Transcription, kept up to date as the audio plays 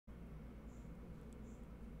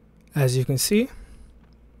As you can see,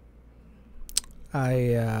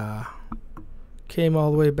 I came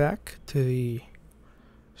all the way back to the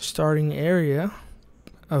starting area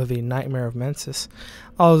of the Nightmare of Mensis.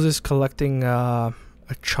 I was just collecting a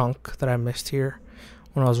chunk that I missed here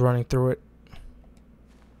when I was running through it.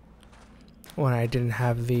 When I didn't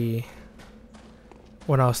have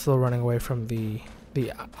when I was still running away from the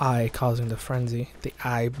eye causing the frenzy, the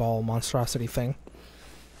eyeball monstrosity thing.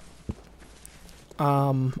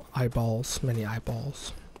 Eyeballs, many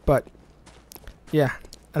eyeballs. But yeah,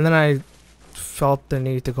 and then I felt the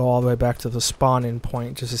need to go all the way back to the spawn-in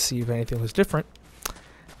point just to see if anything was different.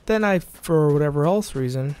 Then I, for whatever else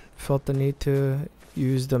reason, felt the need to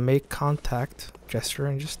use the make contact gesture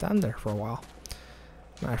and just stand there for a while.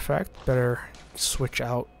 Matter of fact, better switch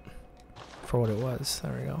out for what it was.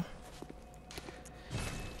 There we go.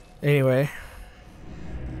 Anyway,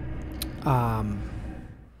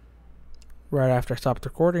 right after I stopped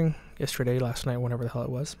recording yesterday, last night, whenever the hell it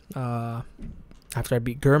was, after I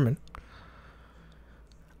beat Gurman,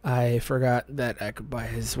 I forgot that I could buy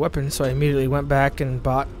his weapon, so I immediately went back and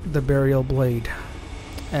bought the Burial Blade,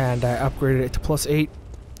 and I upgraded it to +8.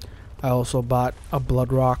 I also bought a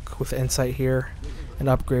Blood Rock with Insight here, and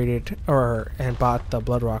upgraded, and bought the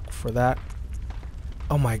Blood Rock for that.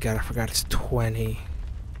 Oh my god, I forgot it's 20.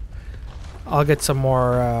 I'll get some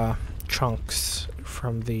more chunks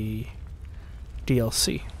from the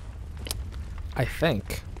DLC, I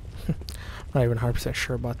think. I'm not even 100%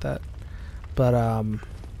 sure about that, but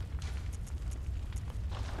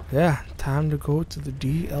yeah, time to go to the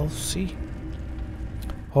DLC.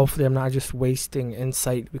 Hopefully I'm not just wasting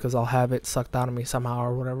Insight because I'll have it sucked out of me somehow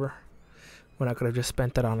or whatever, when I could have just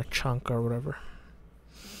spent it on a chunk or whatever.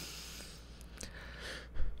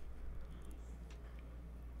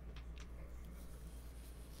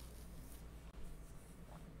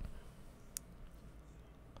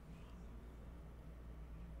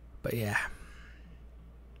 But yeah,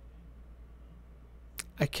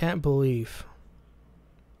 I can't believe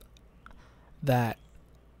that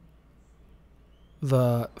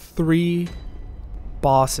the 3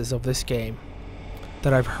 bosses of this game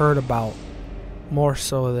that I've heard about more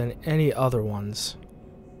so than any other ones,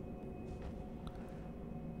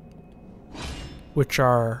 which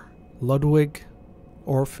are Ludwig,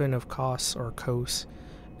 Orphan of Kos or Kos,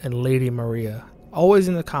 and Lady Maria, always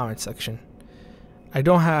in the comment section. I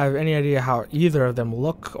don't have any idea how either of them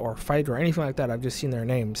look or fight or anything like that. I've just seen their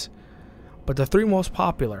names. But the 3 most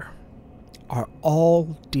popular are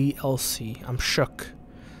all DLC. I'm shook.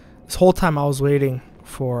 This whole time I was waiting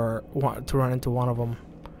to run into one of them,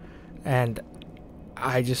 and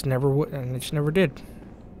I just never did.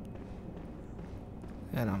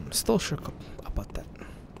 And I'm still shook about that.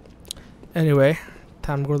 Anyway,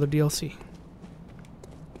 time to go to the DLC.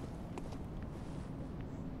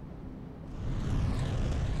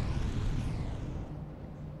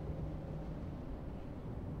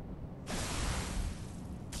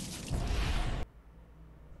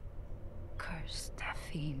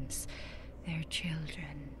 Fiends, their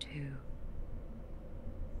children too.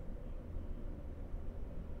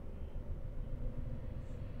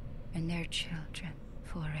 And their children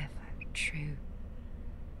forever true.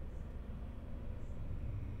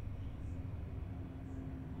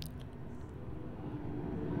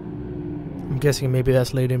 I'm guessing maybe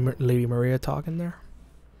that's Lady Maria talking there.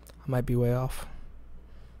 I might be way off.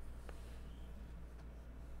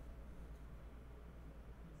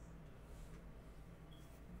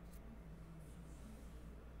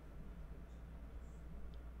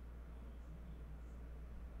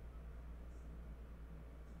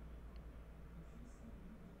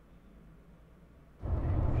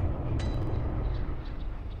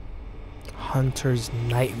 Hunter's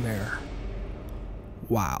Nightmare.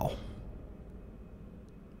 Wow.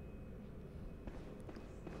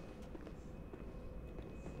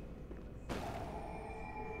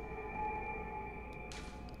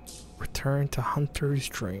 Return to Hunter's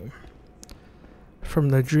dream. From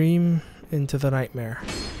the dream into the nightmare.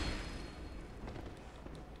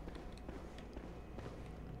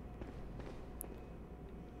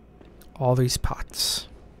 All these pots.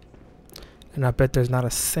 And I bet there's not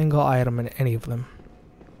a single item in any of them.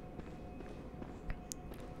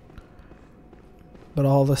 But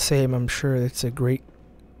all the same, I'm sure it's a great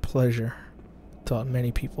pleasure to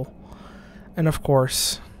many people. And of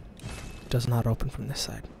course, it does not open from this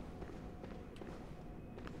side.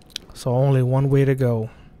 So only one way to go.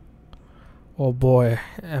 Oh boy,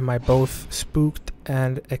 am I both spooked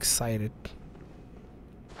and excited.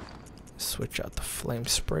 Switch out the flame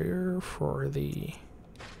sprayer for the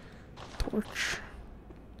torch.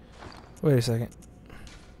 Wait a second.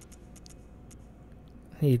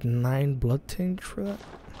 Need 9 blood tinge for that.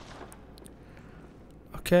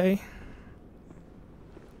 Okay.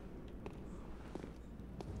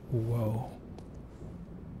 Whoa.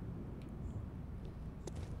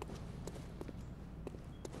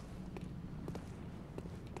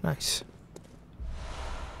 Nice.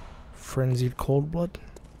 Frenzied cold blood.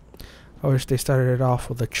 I wish they started it off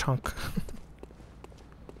with a chunk.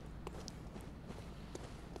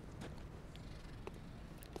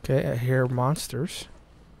 Okay, I hear monsters.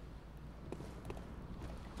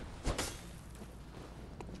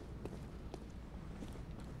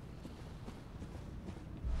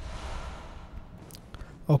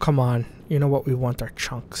 Oh, come on. You know what? We want our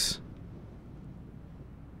chunks.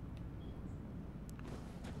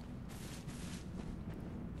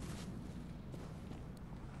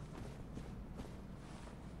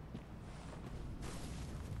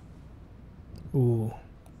 Ooh.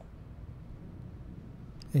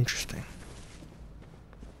 Interesting.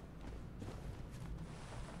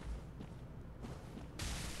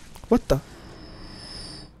 What the?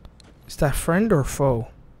 Is that friend or foe?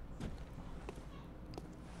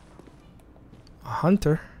 A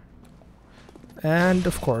hunter. And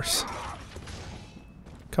of course.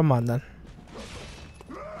 Come on then.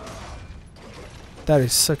 That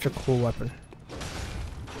is such a cool weapon.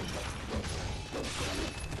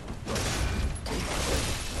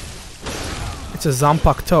 It's a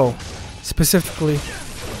Zanpakuto, specifically.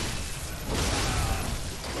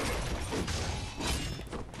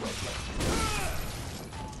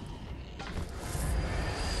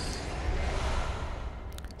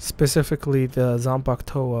 Specifically the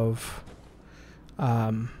Zanpakuto of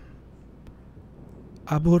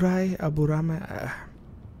Aburame,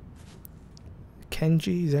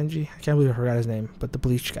 Kenji, Zenji. I can't believe I forgot his name, but the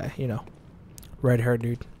bleach guy, you know, red-haired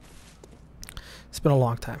dude. It's been a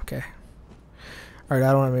long time. Okay. All right.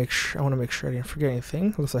 I want to make sure I didn't forget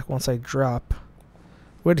anything. Looks like once I drop.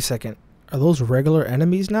 Wait a second. Are those regular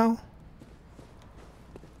enemies now?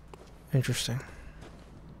 Interesting.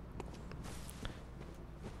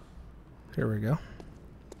 Here we go.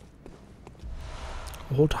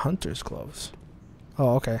 Old hunter's gloves.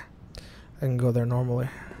 Oh, okay. I can go there normally.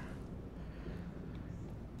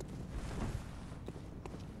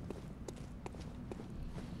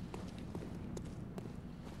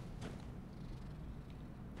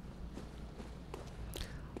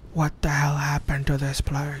 What the hell happened to this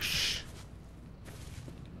place?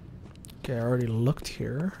 Okay, I already looked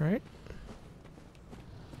here, right?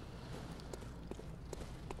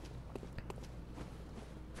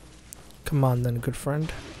 Come on then, good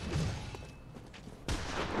friend.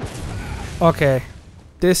 Okay.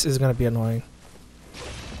 This is gonna be annoying.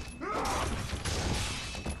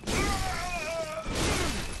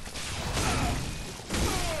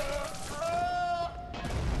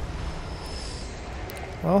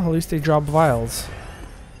 Well, at least they drop vials.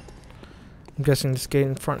 I'm guessing this gate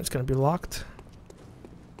in front is gonna be locked.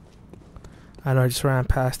 I know I just ran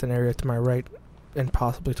past an area to my right and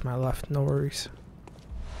possibly to my left. No worries.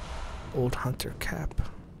 Old hunter cap.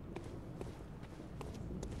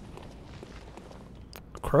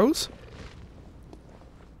 Crows?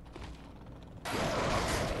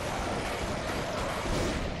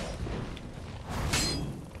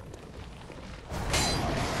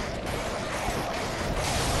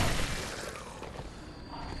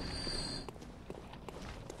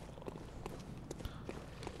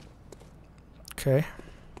 Okay.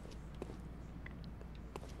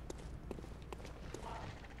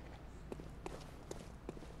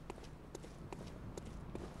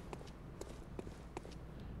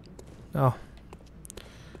 Oh.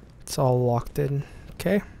 It's all locked in.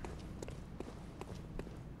 Okay.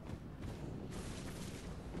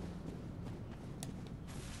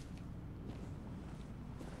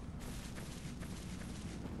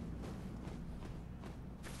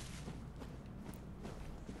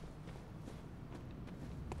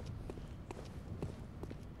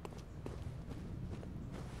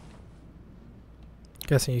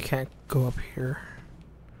 Guessing you can't go up here.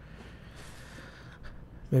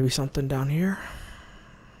 Maybe something down here?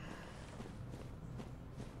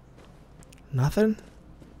 Nothing?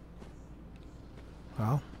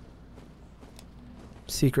 Wow.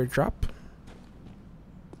 Secret drop?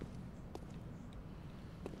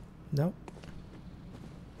 Nope.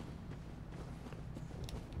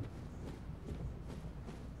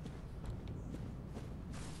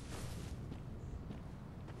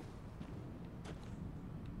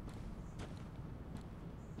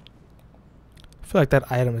 I feel like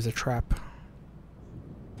that item is a trap.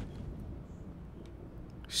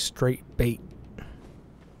 Straight bait.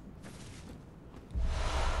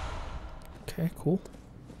 Okay, cool.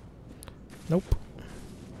 Nope.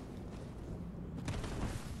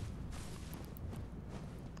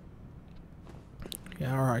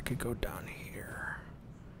 or I could go down here.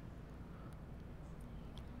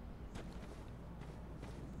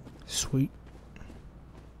 Sweet.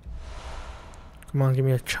 Come on, give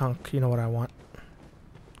me a chunk. You know what I want.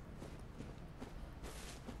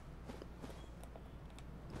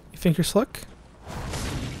 You think you're slick?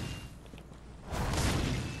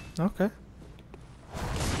 Okay.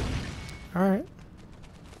 Alright.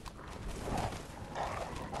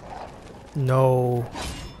 No.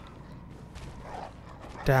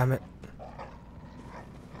 Damn it.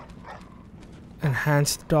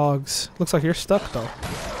 Enhanced dogs. Looks like you're stuck though.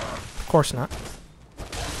 Of course not.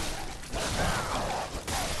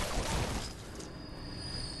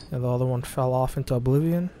 And the other one fell off into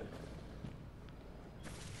oblivion.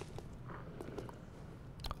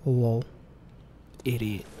 Lol.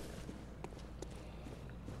 Idiot.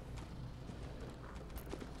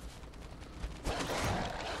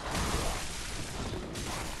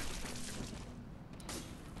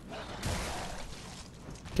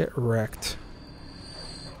 Get wrecked.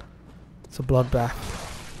 It's a bloodbath.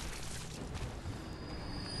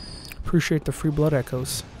 Appreciate the free blood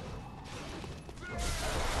echoes.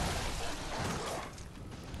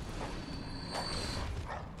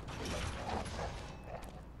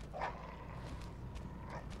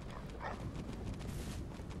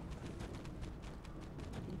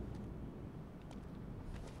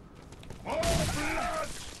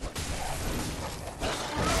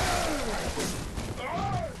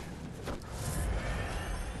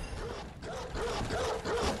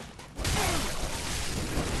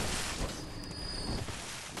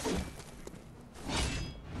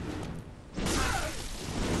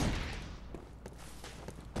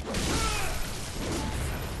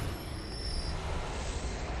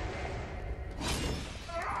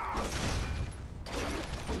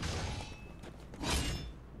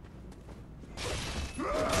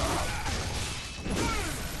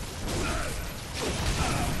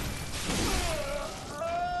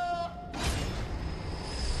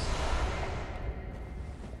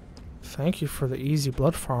 Thank you for the easy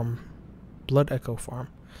blood farm. Blood echo farm.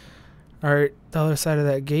 Alright, the other side of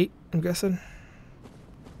that gate, I'm guessing.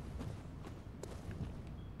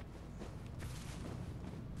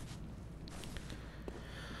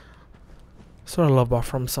 Sort of love about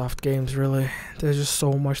FromSoft games, really. There's just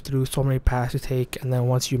so much to do, so many paths to take, and then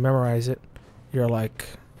once you memorize it, you're like,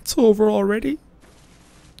 it's over already?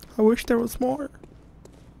 I wish there was more.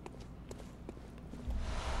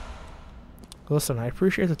 Listen, I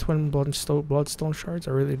appreciate the twin bloodstone shards,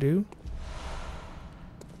 I really do.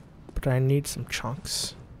 But I need some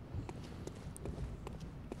chunks.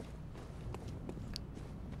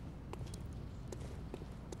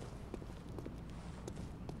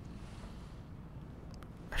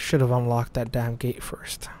 I should have unlocked that damn gate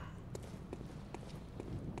first.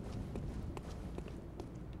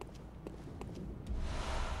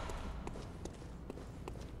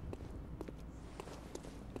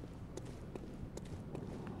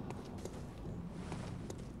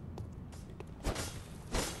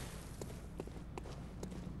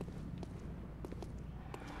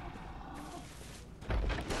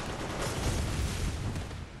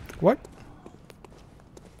 What?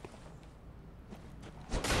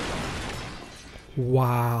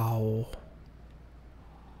 Wow.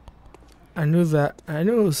 I knew that. I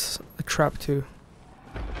knew it was a trap too.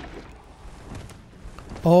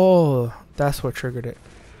 Oh, that's what triggered it.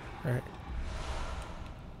 Right.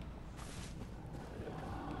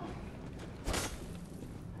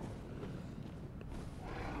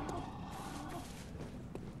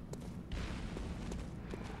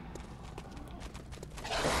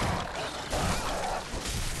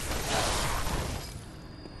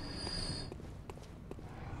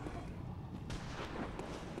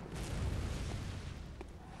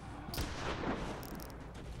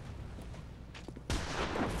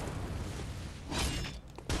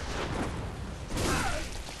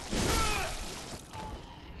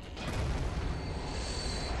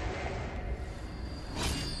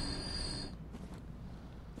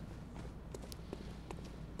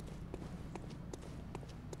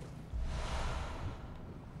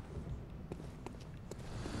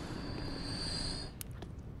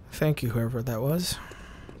 Thank you, whoever that was.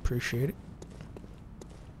 Appreciate it.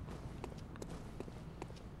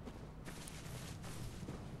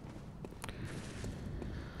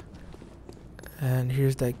 And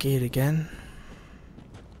here's that gate again.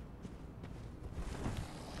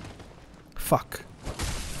 Fuck.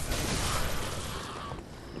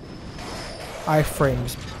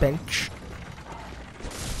 Iframes bench.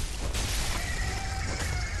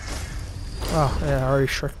 Oh, yeah, I already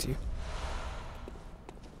shreked you.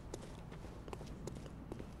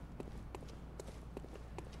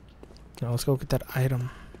 Now let's go get that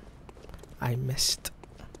item I missed.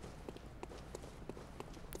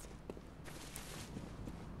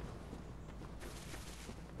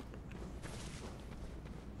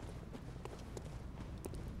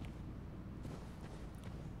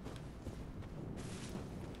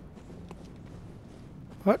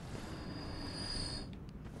 What?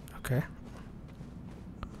 Okay.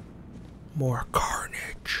 More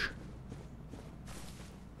carnage.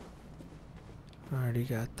 Already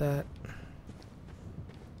got that.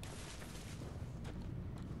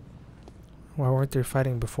 Why weren't they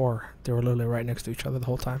fighting before? They were literally right next to each other the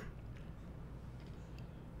whole time.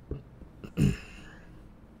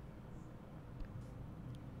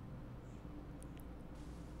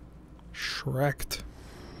 Shrek'd.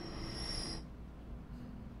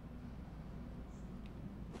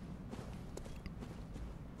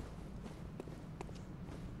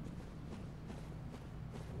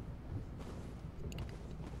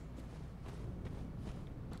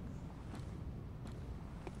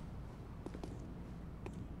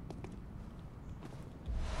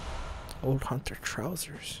 Old hunter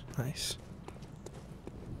trousers. Nice.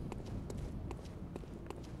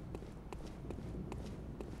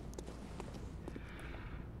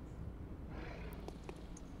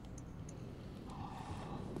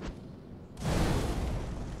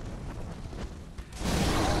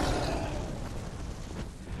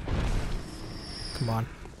 Come on.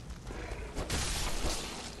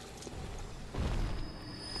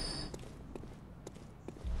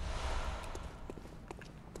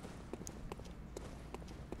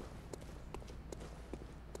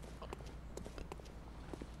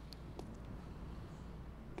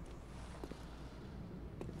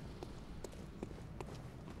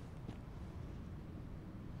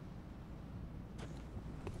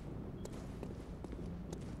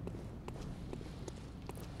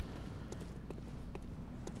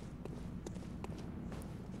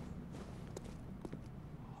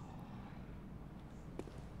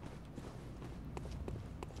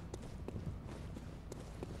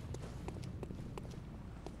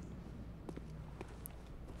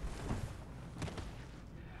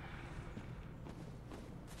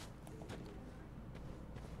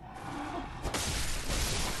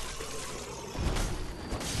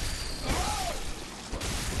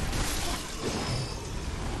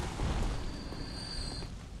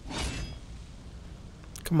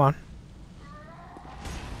 Come on.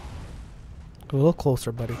 Go a little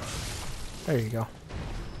closer, buddy. There you go.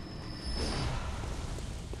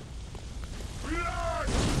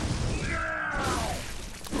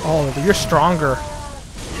 Oh, you're stronger.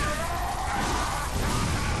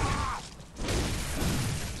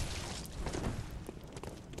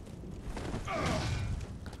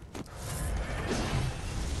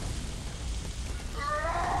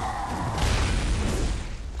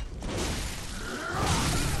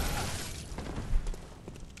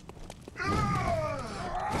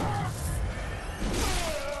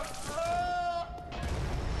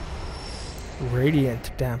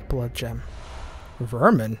 Radiant damp blood gem.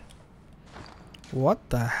 Vermin? What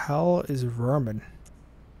the hell is vermin?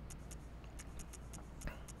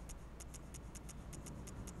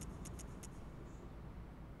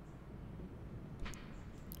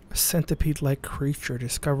 A centipede-like creature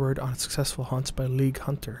discovered on successful hunts by League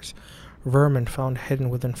hunters. Vermin found hidden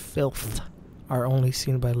within filth are only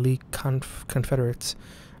seen by League confederates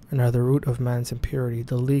and are the root of man's impurity.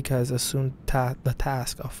 The League has assumed the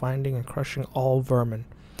task of finding and crushing all vermin.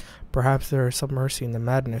 Perhaps there is some mercy in the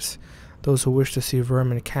madness. Those who wish to see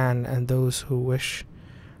vermin can, and those who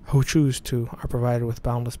choose to, are provided with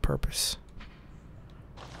boundless purpose.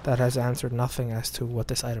 That has answered nothing as to what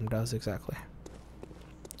this item does exactly,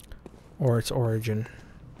 or its origin.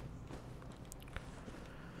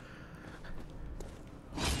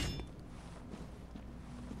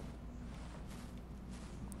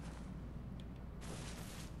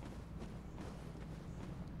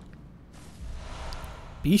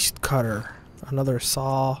 Beast cutter, another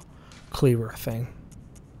saw cleaver thing.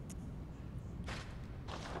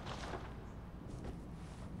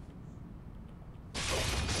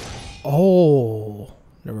 Oh,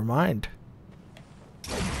 never mind.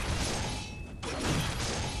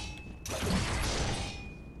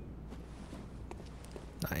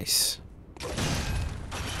 Nice.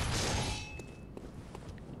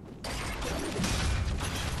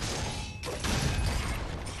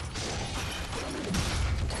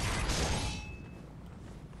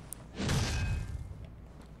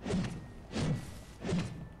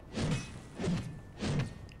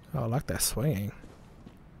 Oh, I like that swinging.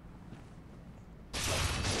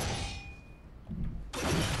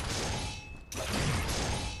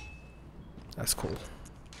 That's cool.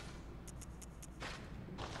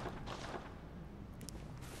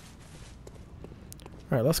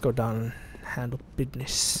 Alright, let's go down and handle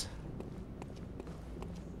business.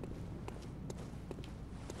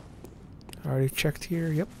 Already checked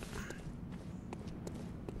here, yep.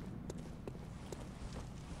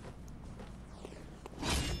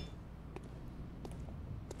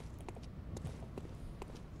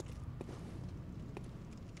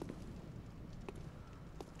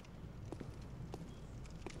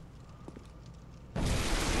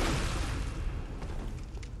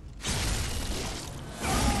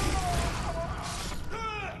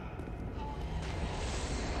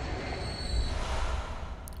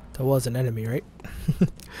 That was an enemy, right?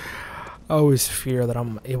 I always fear that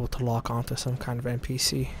I'm able to lock onto some kind of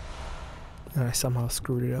NPC and I somehow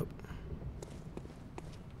screwed it up.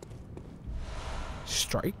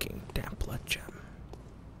 Striking damn blood gem.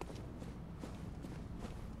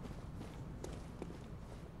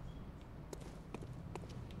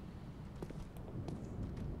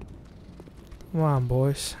 Come on,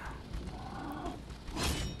 boys.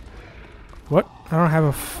 What? I don't have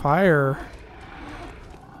a fire.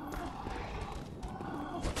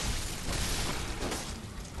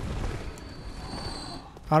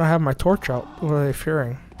 I don't have my torch out. What are they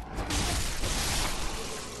fearing?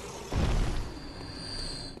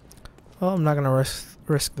 Well, I'm not gonna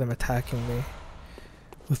risk them attacking me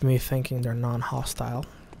with me thinking they're non-hostile.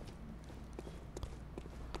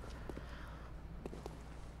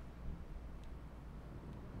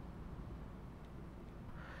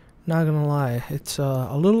 Not gonna lie, it's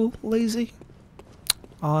a little lazy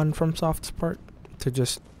on FromSoft's part to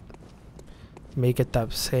just make it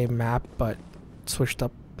that same map, but switched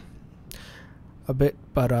up a bit,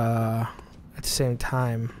 but at the same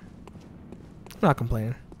time, I'm not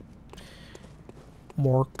complaining.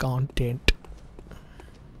 More content.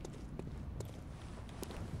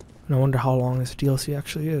 And I wonder how long this DLC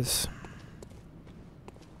actually is.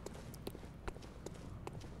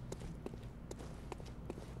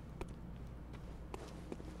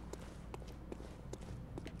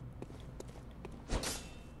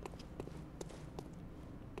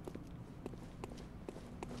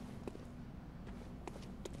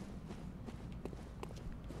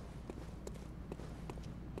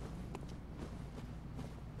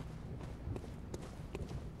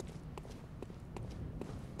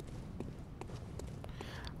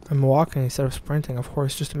 I'm walking instead of sprinting, of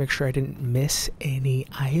course, just to make sure I didn't miss any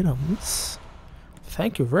items.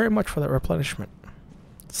 Thank you very much for that replenishment.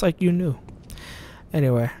 It's like you knew.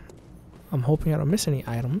 Anyway, I'm hoping I don't miss any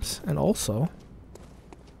items, and also...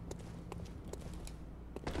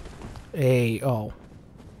 oh.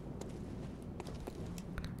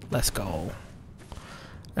 Let's go.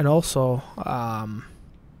 And also,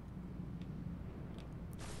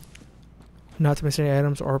 not to miss any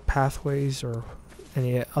items or pathways or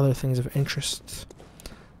any other things of interest,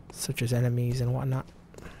 such as enemies and whatnot.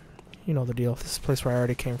 You know the deal. This is a place where I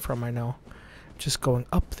already came from, I know. Just going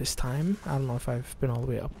up this time. I don't know if I've been all the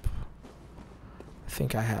way up. I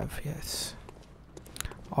think I have, yes.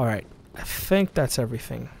 Alright, I think that's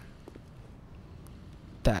everything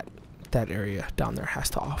that area down there has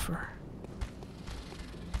to offer.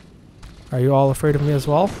 Are you all afraid of me as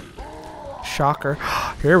well? Shocker.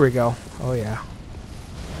 Here we go. Oh yeah.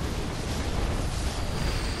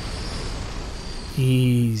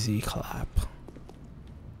 Easy clap.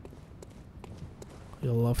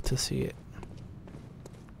 You'll love to see it.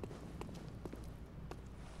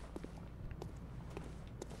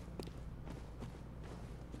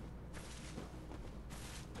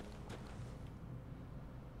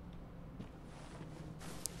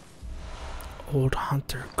 Old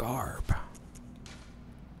hunter garb.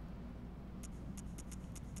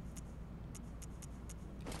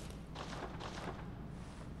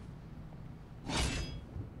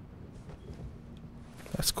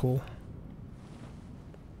 That's cool.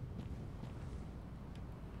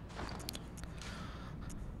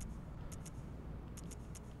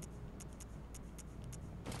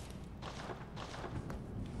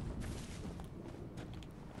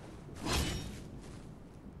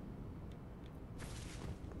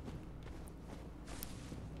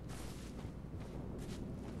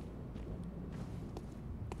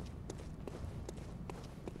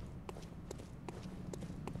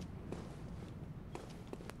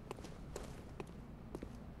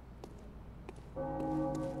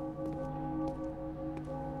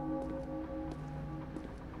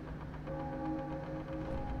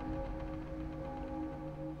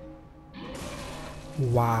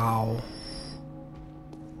 Wow.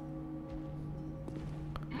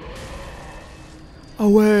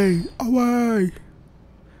 Away! Away!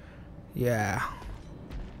 Yeah.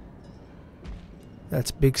 That's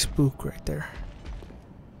big spook right there.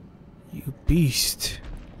 You beast.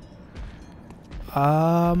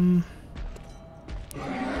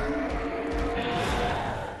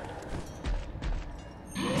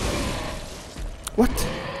 What?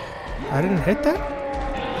 I didn't hit that?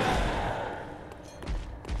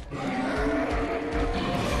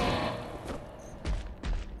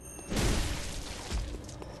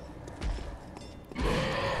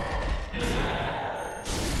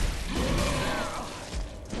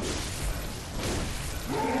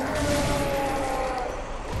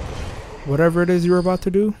 Whatever it is you're about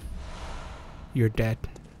to do, you're dead.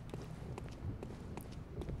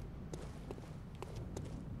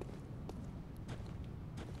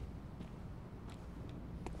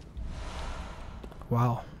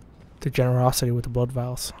 Wow. The generosity with the blood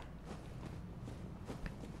vials.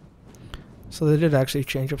 So they did actually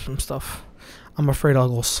change up some stuff. I'm afraid I'll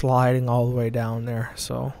go sliding all the way down there,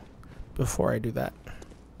 so before I do that.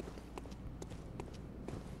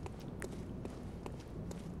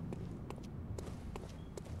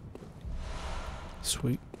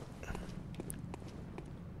 Sweet.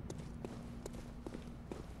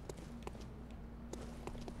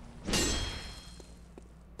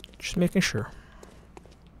 Just making sure.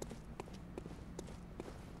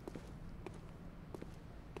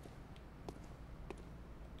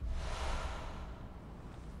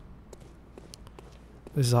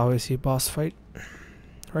 This is obviously a boss fight,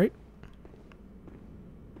 right?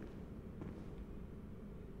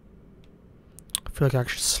 I feel like I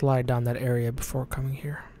should slide down that area before coming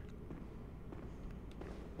here.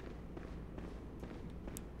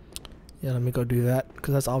 Yeah, let me go do that,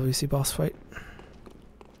 because that's obviously a boss fight.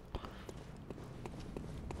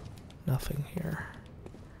 Nothing here.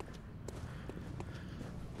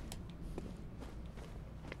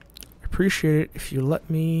 Appreciate it if you let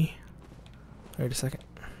me... Wait a second.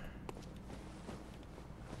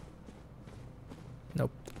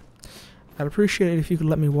 Nope. I'd appreciate it if you could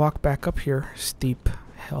let me walk back up here. Steep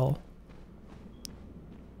hell.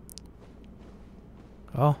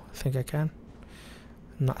 Oh, I think I can.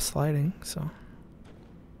 I'm not sliding, so...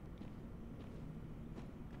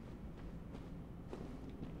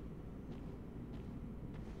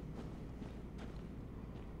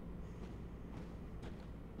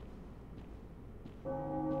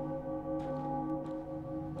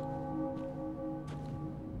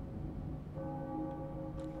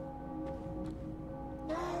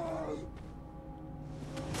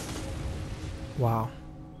 Wow.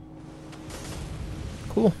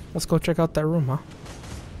 Cool. Let's go check out that room, huh?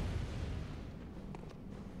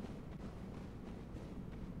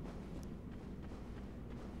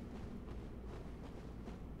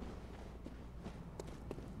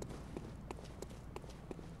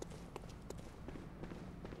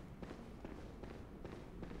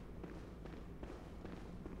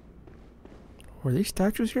 Were these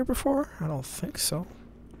statues here before? I don't think so.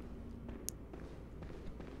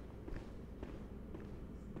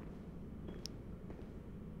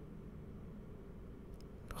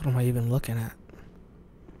 What am I even looking at?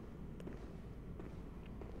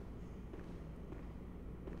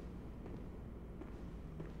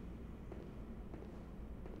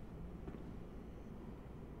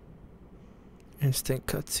 Instant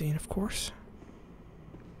cutscene, of course.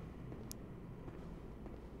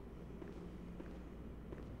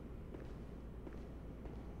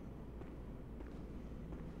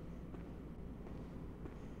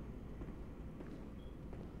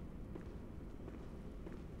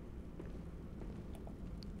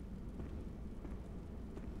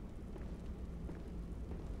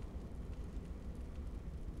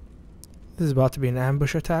 This is about to be an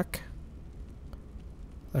ambush attack.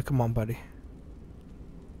 Like, come on, buddy.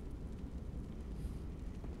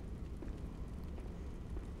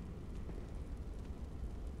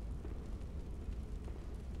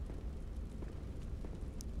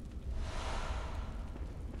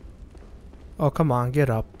 Oh, come on, get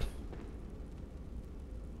up.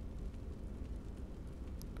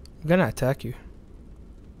 I'm gonna attack you.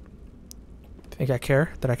 Think I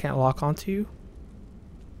care that I can't lock onto you?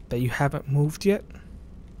 That you haven't moved yet?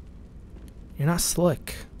 You're not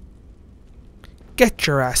slick. Get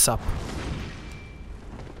your ass up.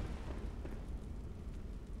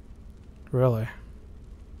 Really?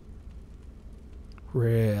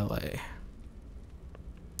 Really?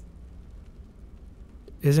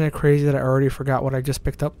 Isn't it crazy that I already forgot what I just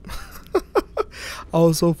picked up? I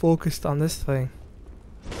was so focused on this thing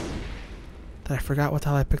that I forgot what the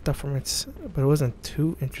hell I picked up from it. But it wasn't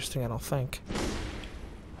too interesting, I don't think.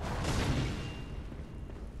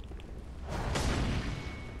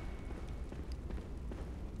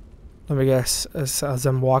 Let me guess, as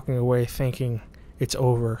I'm walking away thinking it's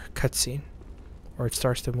over, cutscene, or it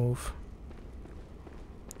starts to move.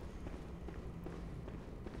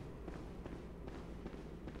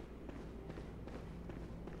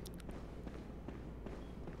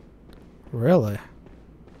 Really?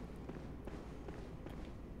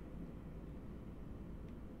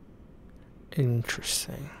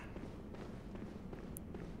 Interesting.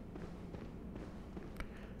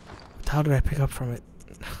 How did I pick up from it?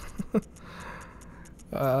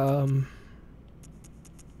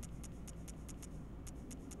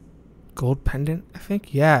 Gold pendant, I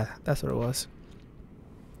think? Yeah, that's what it was.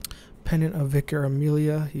 Pendant of Vicar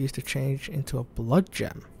Amelia used to change into a blood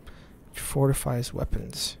gem, which fortifies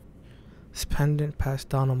weapons. This pendant, passed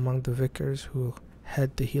down among the vicars who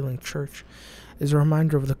head the healing church, is a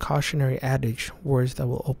reminder of the cautionary adage, words that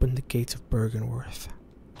will open the gates of Bergenworth.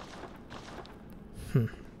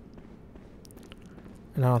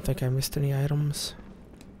 And I don't think I missed any items.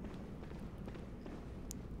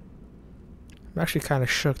 I'm actually kind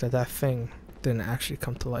of shook that that thing didn't actually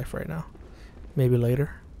come to life right now. Maybe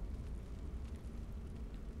later.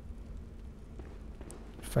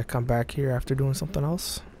 If I come back here after doing something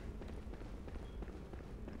else.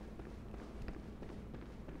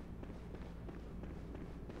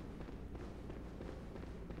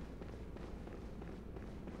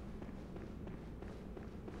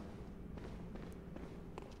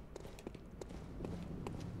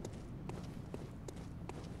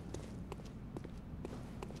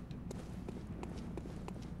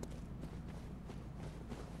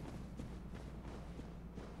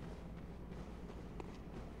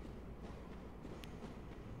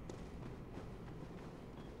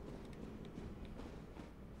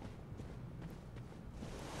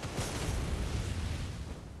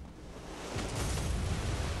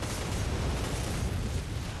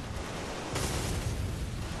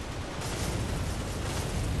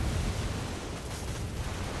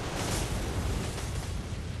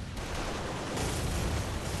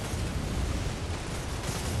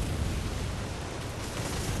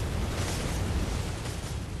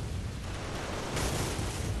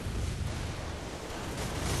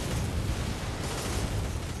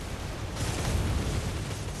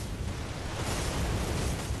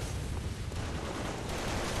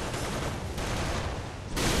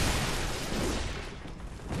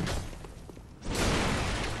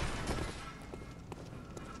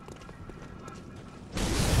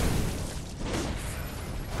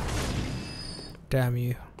 Damn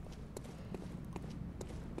you.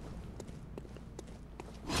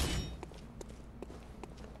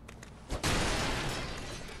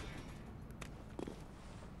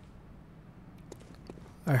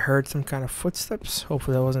 I heard some kind of footsteps.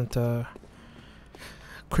 Hopefully that wasn't a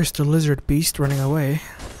crystal lizard beast running away.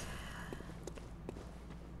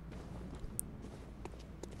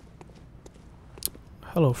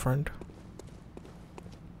 Hello, friend.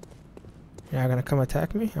 You're not gonna come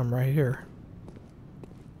attack me? I'm right here.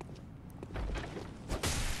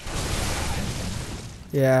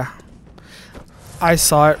 Yeah. I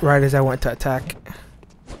saw it right as I went to attack.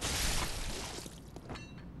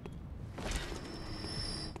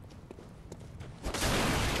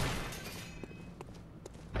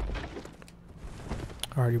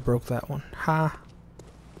 Already broke that one. Ha.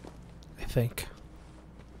 I think.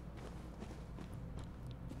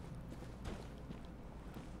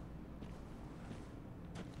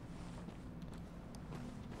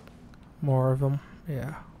 More of them.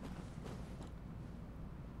 Yeah.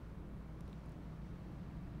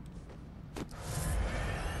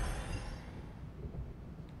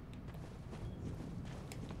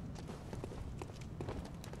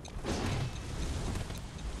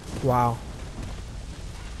 Wow.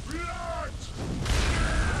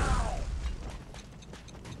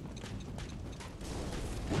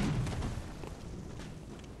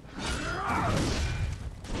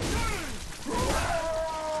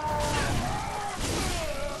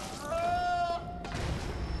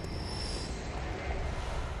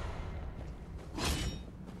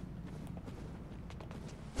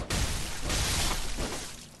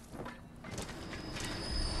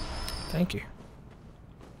 Thank you.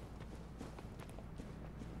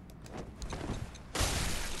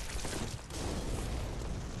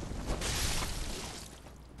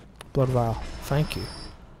 Blood vial. Thank you.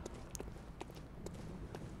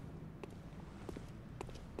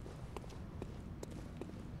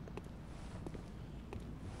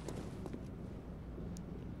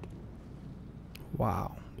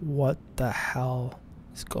 Wow. What the hell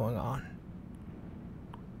is going on?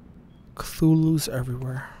 Cthulhu's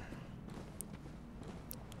everywhere.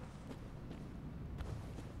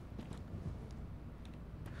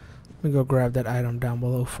 Let me go grab that item down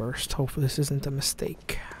below first. Hopefully this isn't a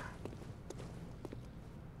mistake.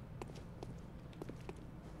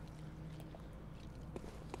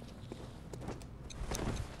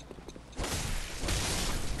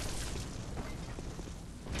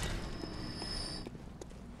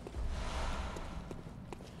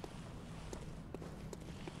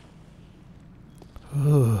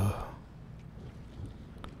 Ugh.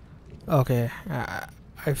 Okay,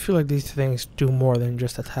 I feel like these things do more than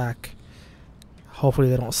just attack. Hopefully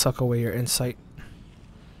they don't suck away your insight.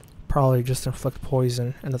 Probably just inflict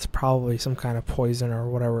poison, and it's probably some kind of poison or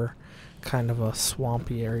whatever kind of a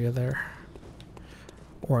swampy area there.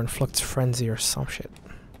 Or inflicts frenzy or some shit.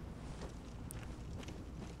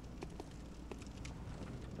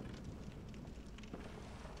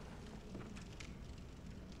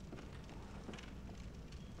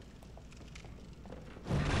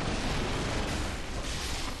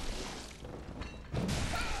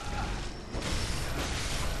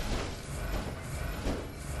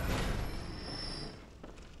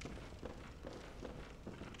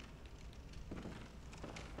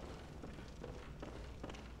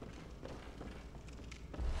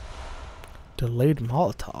 Delayed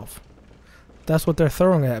Molotov. That's what they're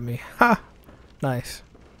throwing at me. Ha! Nice.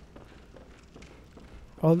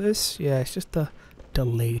 All this? Yeah, it's just a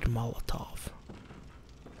delayed Molotov.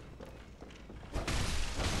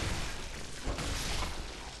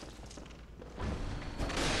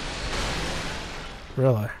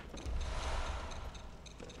 Really?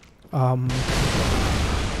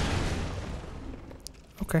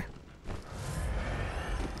 Okay.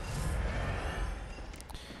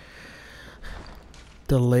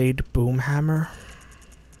 Delayed boom hammer.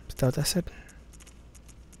 Is that what I said?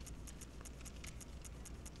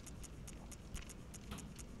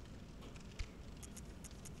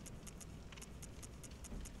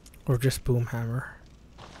 Or just boom hammer?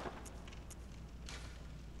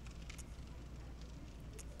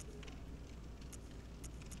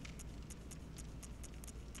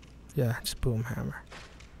 Yeah, just boom hammer.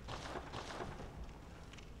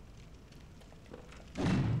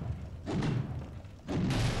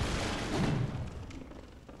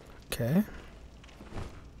 Okay.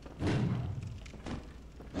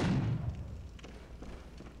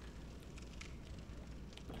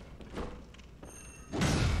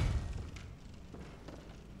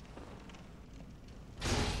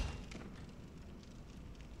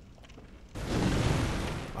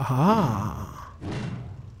 Aha.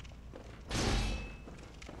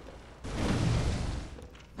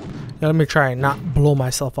 Yeah, let me try and not blow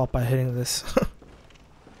myself up by hitting this.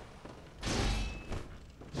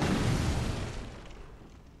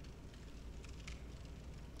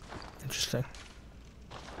 Interesting.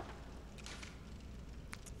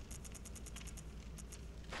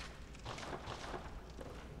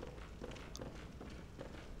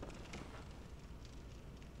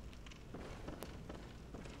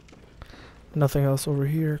 Nothing else over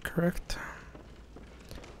here, correct?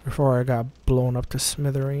 Before I got blown up to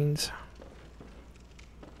smithereens.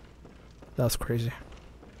 That was crazy.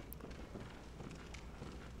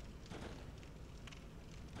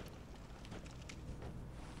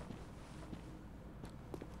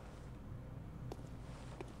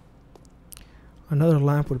 Another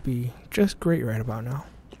lamp would be just great right about now.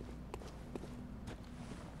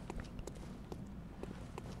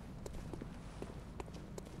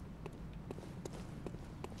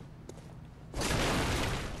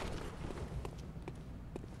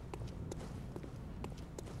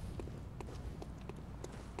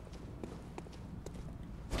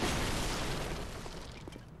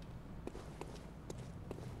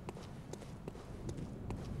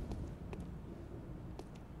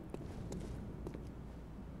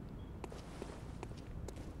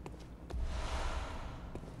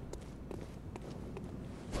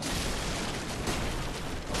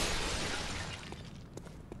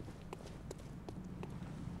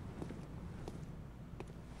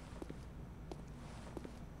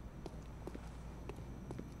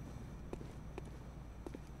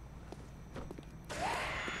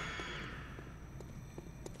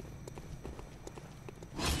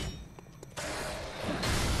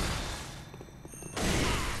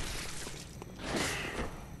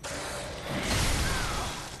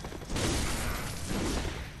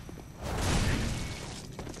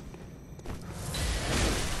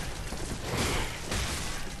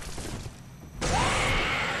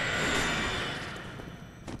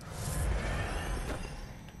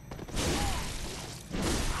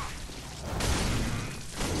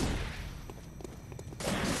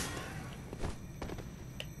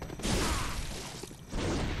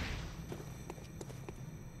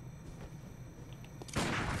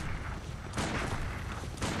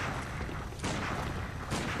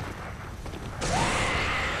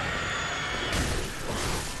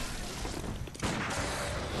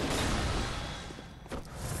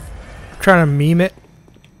 Trying to meme it.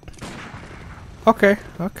 Okay,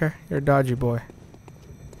 okay. You're a dodgy boy.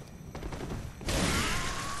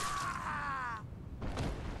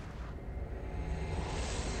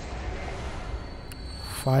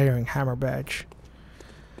 firing hammer badge.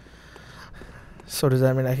 So does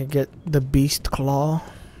that mean I can get the beast claw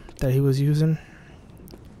that he was using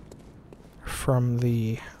from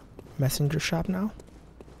the messenger shop now?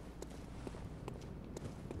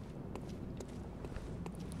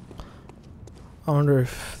 I wonder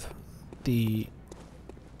if the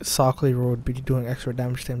saw cleaver would be doing extra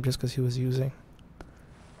damage to him just because he was using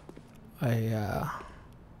a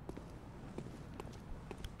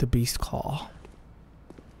the beast claw,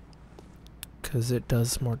 because it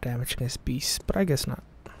does more damage against beasts, but I guess not.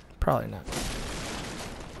 Probably not.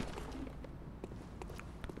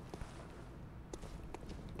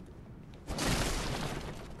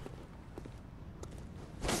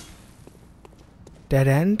 Dead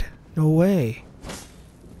end? No way.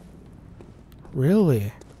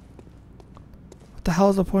 Really? What the hell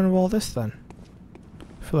is the point of all this then?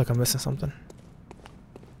 I feel like I'm missing something.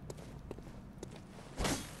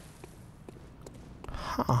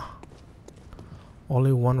 Huh.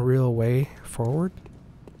 Only one real way forward?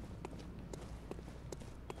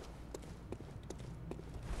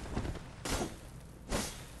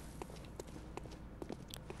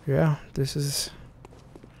 Yeah, this is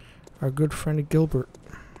our good friend Gilbert.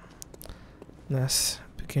 That's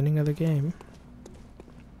the beginning of the game.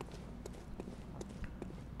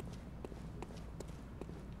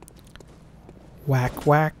 Whack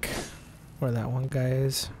whack. Where that one guy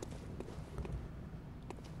is.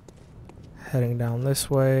 Heading down this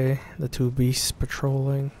way. The two beasts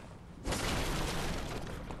patrolling.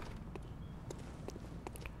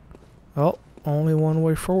 Oh, only one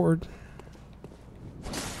way forward.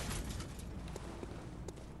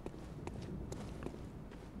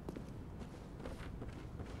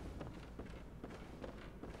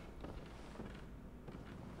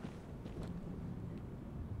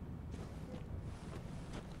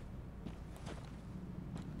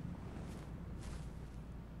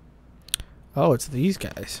 Oh, it's these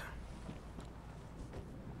guys.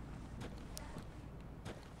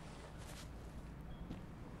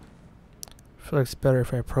 I feel like it's better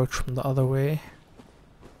if I approach from the other way,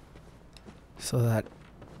 so that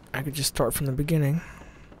I could just start from the beginning.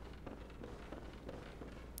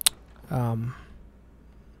 I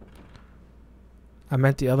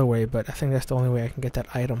meant the other way, but I think that's the only way I can get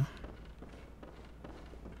that item.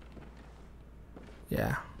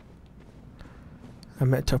 Yeah. I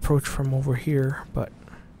meant to approach from over here, but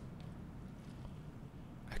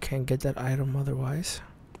I can't get that item otherwise.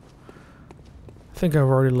 I think I've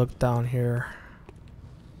already looked down here.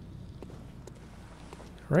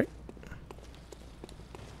 Right?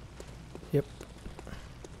 Yep.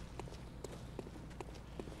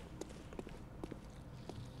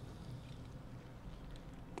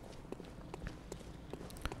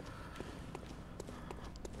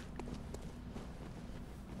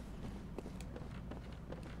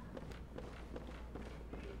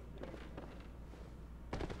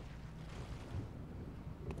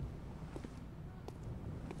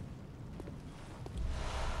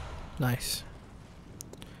 Nice.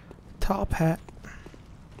 Top hat.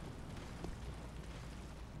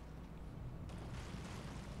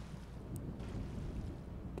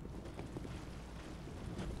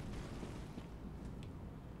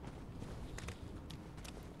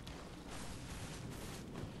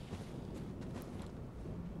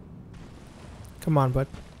 Come on, bud.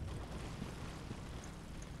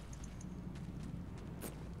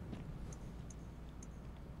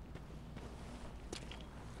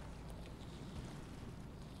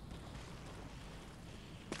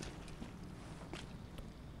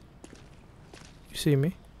 See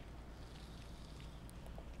me?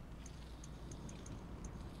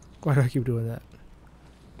 Why do I keep doing that?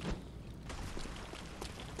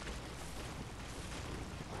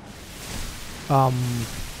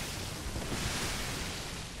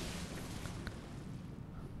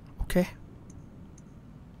 Okay.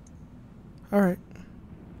 All right.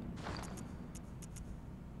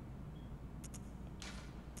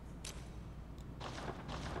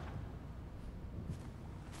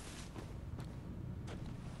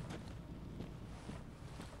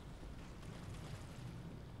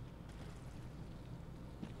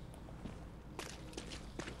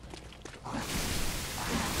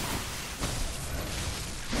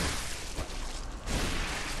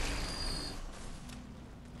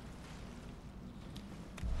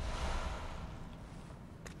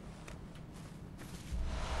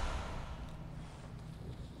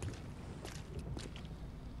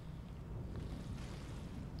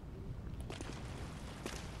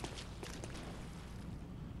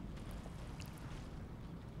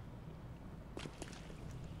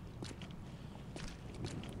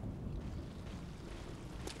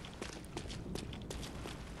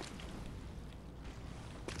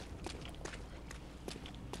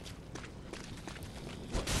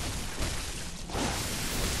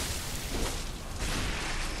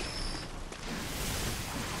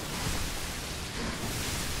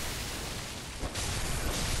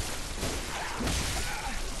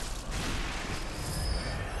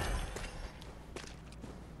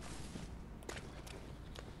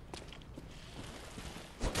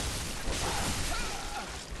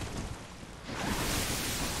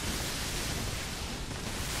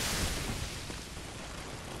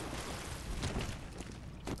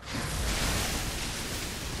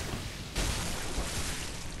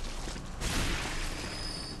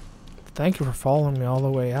 Thank you for following me all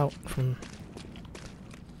the way out from...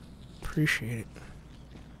 Appreciate it.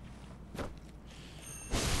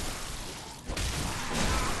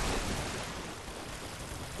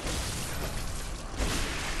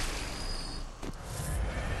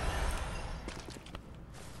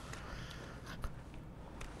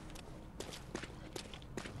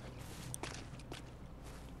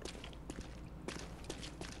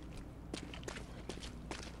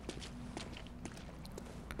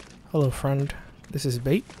 Hello, friend. This is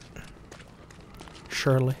bait.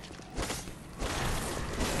 Surely.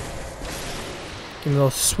 Give me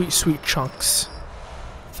those sweet, sweet chunks.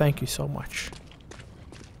 Thank you so much.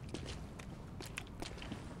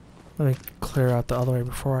 Let me clear out the other way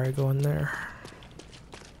before I go in there.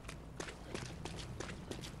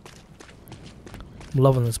 I'm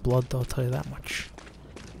loving this blood, though, I'll tell you that much.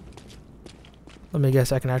 Let me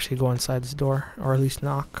guess, I can actually go inside this door, or at least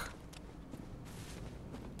knock.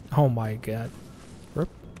 Oh my god. Rip.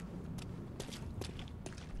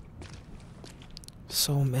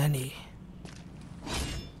 So many.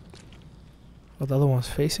 Oh, the other one's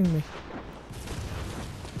facing me.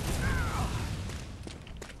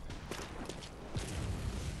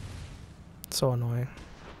 So annoying.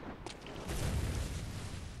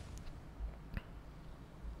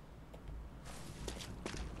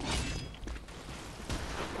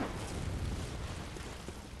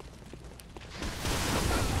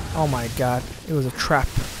 Oh my god, it was a trap.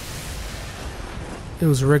 It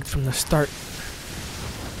was rigged from the start.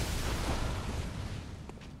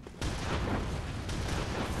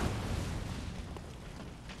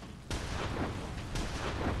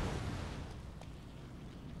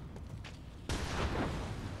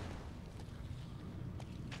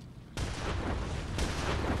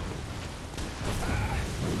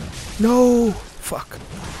 No! Fuck.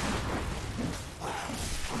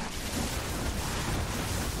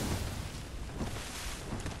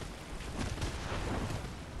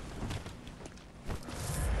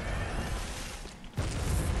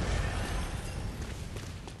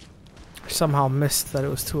 Somehow missed that it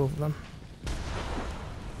was two of them.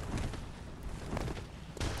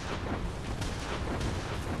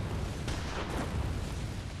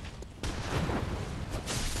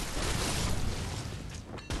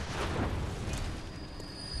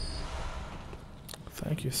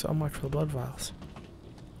 Thank you so much for the blood vials.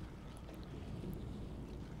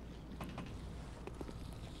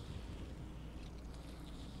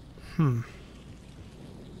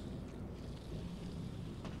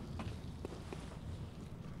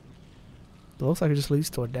 It looks like it just leads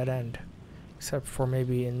to a dead end. Except for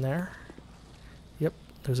maybe in there. Yep,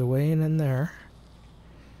 there's a way in there.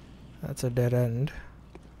 That's a dead end.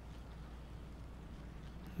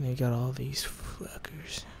 And you got all these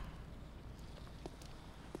fuckers.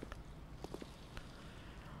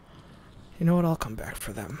 You know what? I'll come back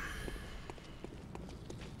for them.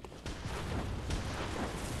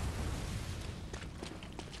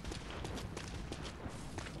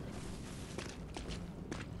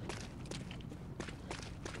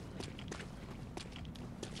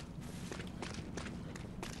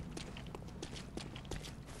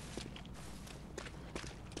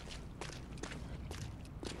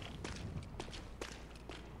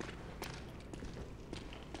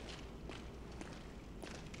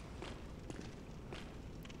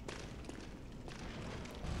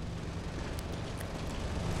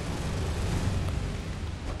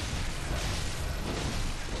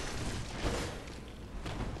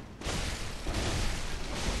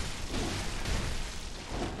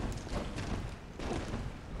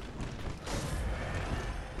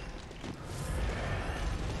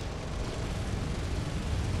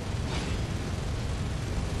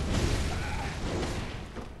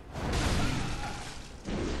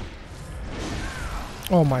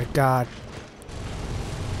 Oh my god.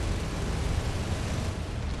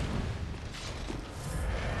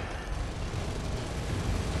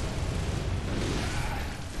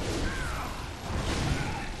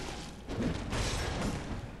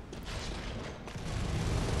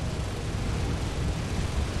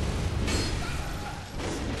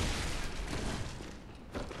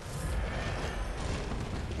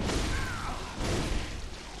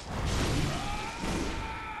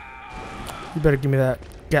 You better give me that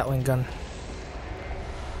Gatling gun.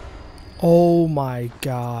 Oh my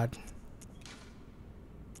god.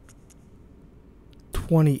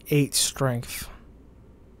 28 strength.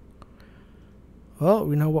 Well,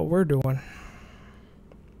 we know what we're doing.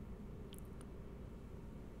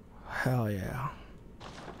 Hell yeah.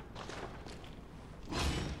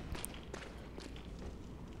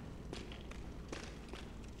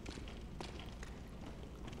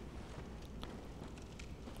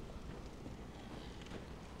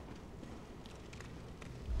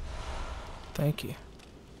 Thank you.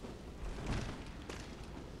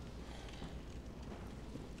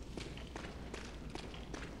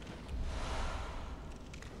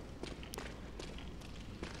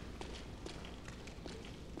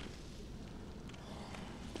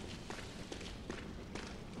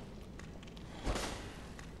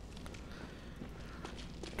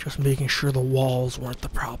 Just making sure the walls weren't the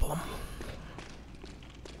problem.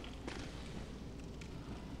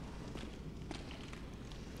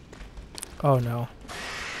 Oh no.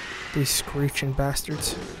 These screeching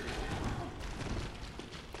bastards.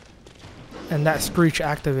 And that screech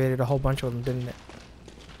activated a whole bunch of them, didn't it?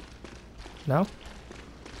 No?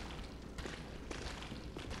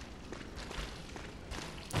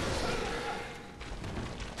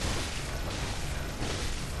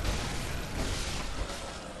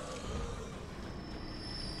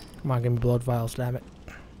 Come on, give me blood vials, damn it.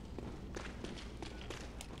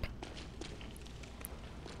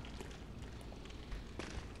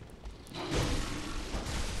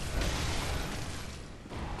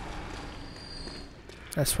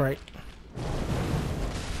 That's right.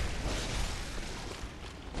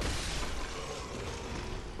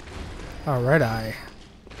 Alright,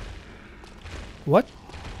 What?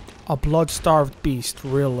 A blood-starved beast,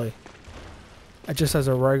 really? Just as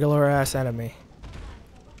a regular-ass enemy.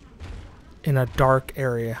 In a dark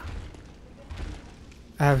area.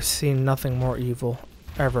 I have seen nothing more evil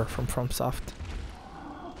ever from FromSoft.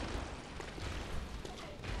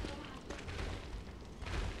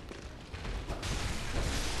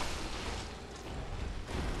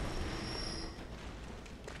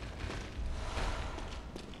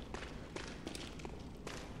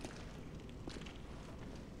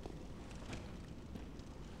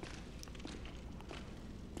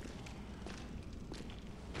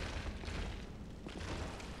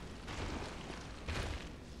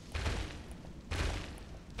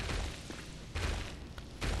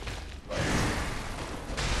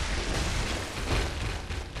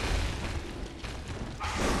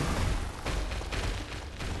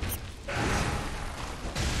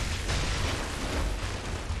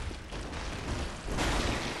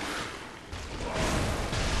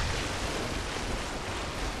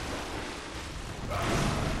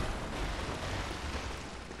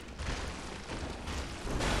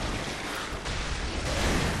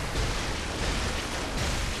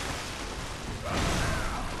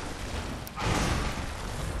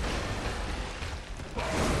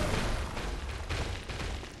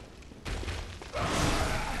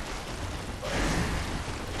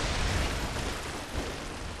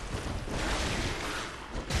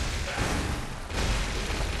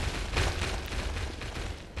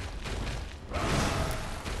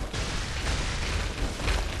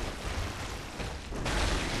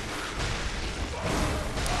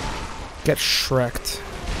 Get shreked.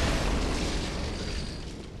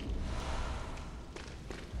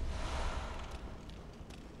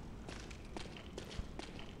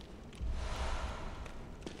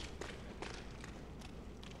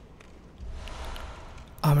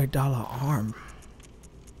 Amygdala arm.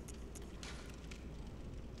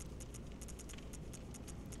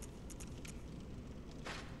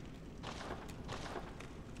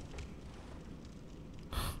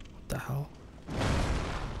 What the hell?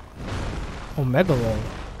 Omega roll.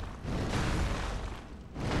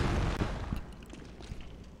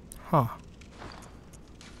 Huh.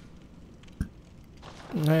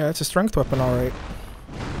 Yeah, it's a strength weapon, alright.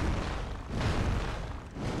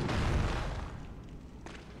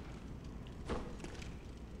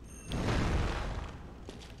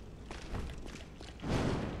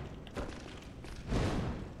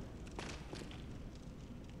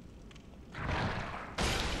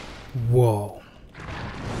 Whoa.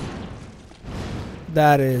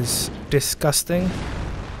 That is disgusting,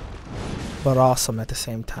 but awesome at the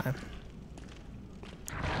same time.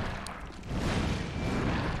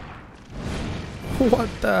 What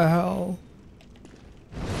the hell?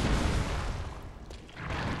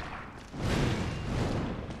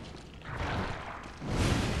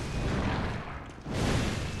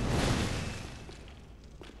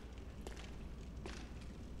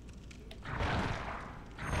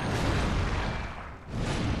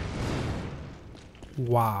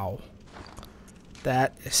 Wow.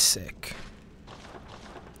 That is sick.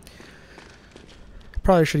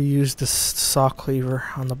 Probably should have used the saw cleaver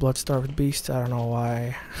on the blood-starved beast. I don't know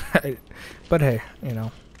why. But hey, you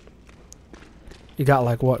know. You got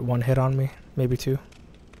like, what, one hit on me? Maybe two?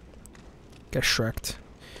 Get shreked.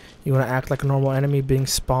 You want to act like a normal enemy being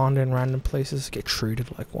spawned in random places? Get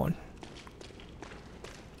treated like one.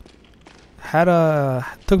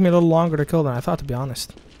 Took me a little longer to kill than I thought, to be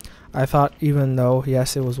honest. I thought even though,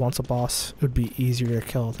 yes, it was once a boss, it would be easier to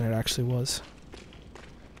kill than it actually was.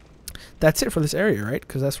 That's it for this area, right?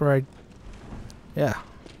 Because that's where I... Yeah.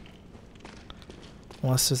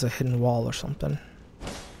 Unless there's a hidden wall or something.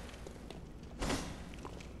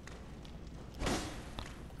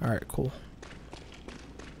 Alright, cool.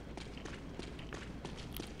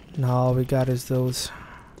 Now all we got is those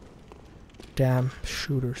damn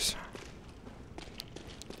shooters.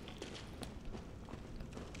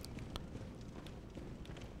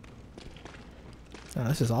 Oh,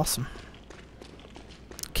 this is awesome.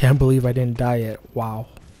 Can't believe I didn't die yet. Wow.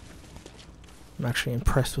 I'm actually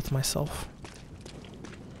impressed with myself.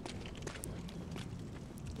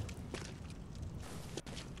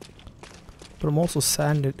 But I'm also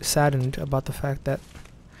saddened about the fact that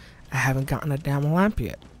I haven't gotten a damn lamp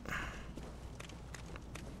yet.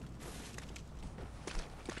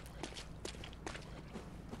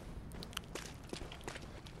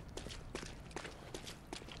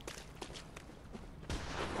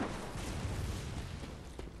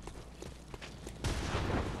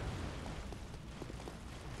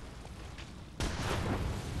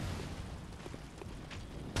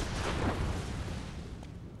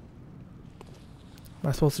 Am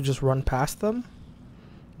I supposed to just run past them?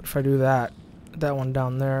 If I do that, that one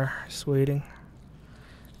down there is waiting.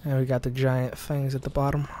 And we got the giant things at the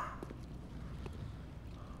bottom.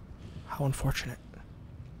 How unfortunate.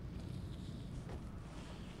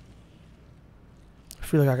 I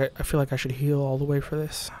feel like I should heal all the way for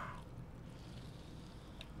this.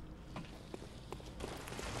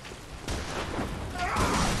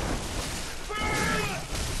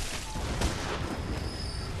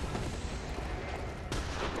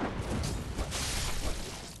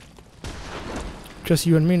 Just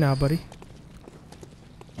you and me now, buddy.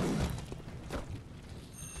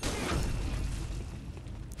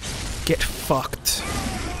 Get fucked.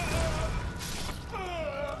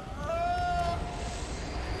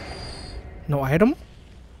 No item?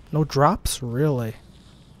 No drops? Really?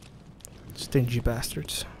 Stingy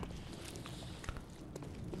bastards.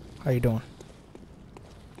 How you doing?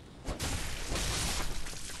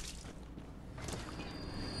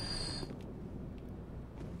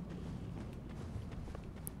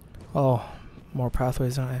 Oh, more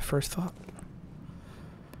pathways than I first thought.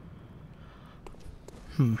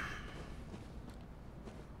 I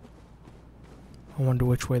wonder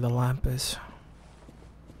which way the lamp is.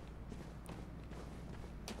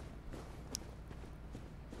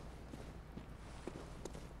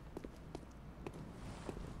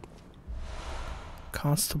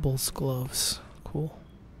 Constable's gloves. Cool.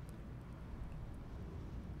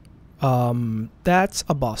 That's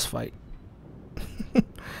a boss fight.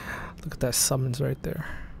 Look at that summons right there.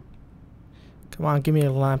 Come on, give me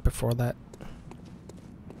a lamp before that.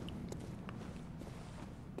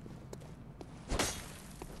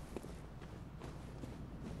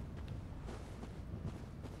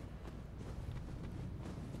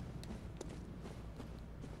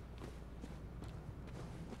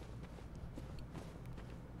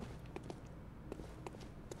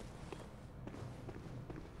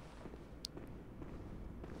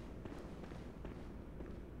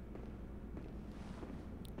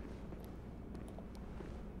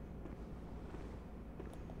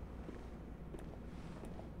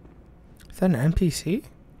 Is that an NPC?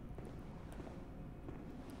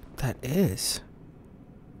 That is.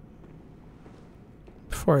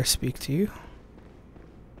 Before I speak to you.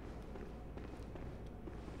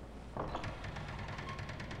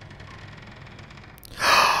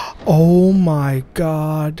 Oh my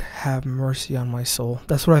God, have mercy on my soul.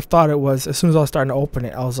 That's what I thought it was. As soon as I was starting to open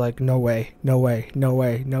it, I was like, no way, no way, no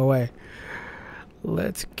way, no way.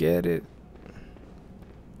 Let's get it.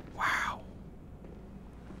 Wow.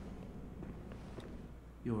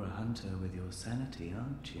 You're a hunter with your sanity,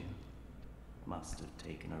 aren't you? Must have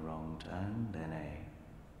taken a wrong turn then, eh?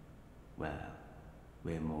 Well,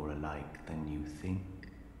 we're more alike than you think.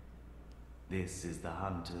 This is the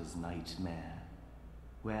hunter's nightmare,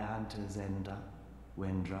 where hunters end up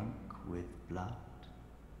when drunk with blood.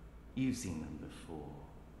 You've seen them before.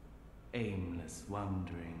 Aimless,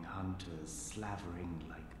 wandering hunters slavering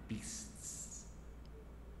like beasts.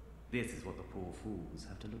 This is what the poor fools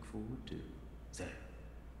have to look forward to. So,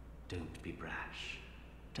 don't be brash.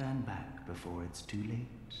 Turn back before it's too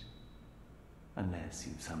late. Unless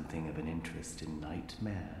you've something of an interest in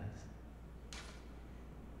nightmares.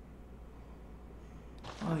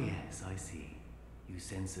 Oh yes, I see. You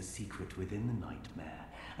sense a secret within the nightmare,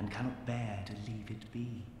 and cannot bear to leave it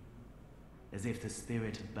be. As if the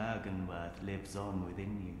spirit of Bergenworth lives on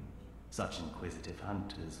within you. Such inquisitive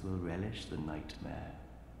hunters will relish the nightmare.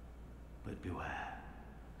 But beware.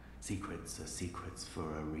 Secrets are secrets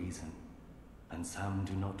for a reason, and some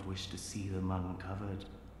do not wish to see them uncovered,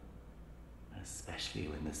 especially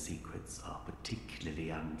when the secrets are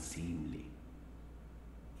particularly unseemly.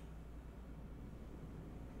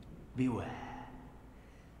 Beware.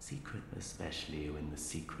 Secret, especially when the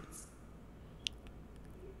secrets...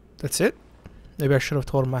 That's it? Maybe I should have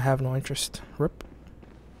told him I have no interest. Rip.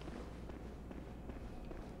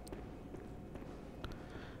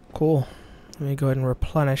 Cool. Let me go ahead and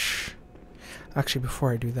replenish. Actually,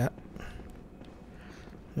 before I do that,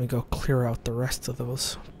 let me go clear out the rest of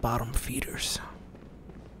those bottom feeders.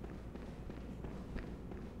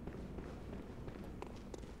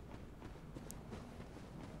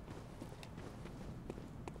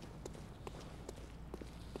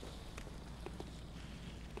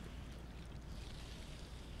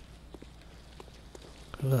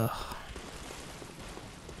 Ugh.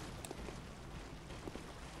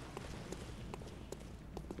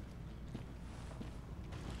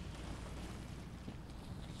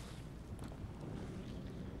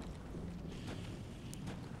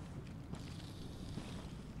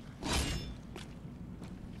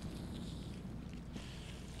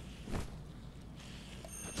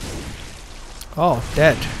 Oh,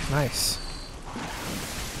 dead. Nice.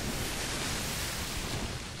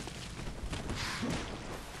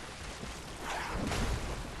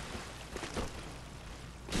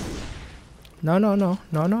 No, no, no.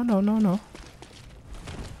 No, no, no, no, no.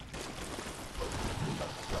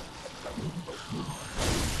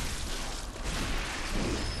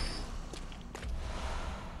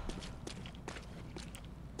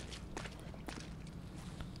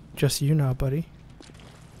 Just you now, buddy.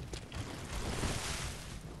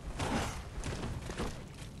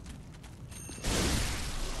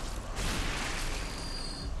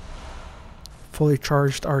 Fully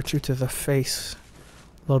charged R2 to the face.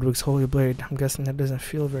 Ludwig's Holy Blade. I'm guessing that doesn't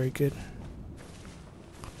feel very good.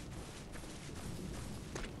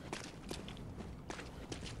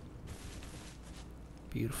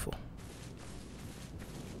 Beautiful.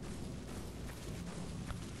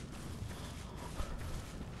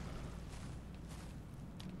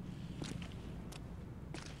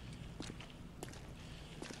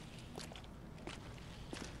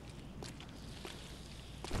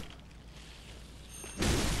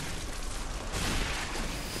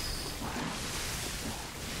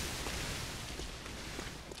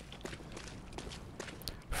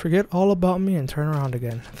 Forget all about me and turn around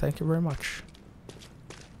again. Thank you very much.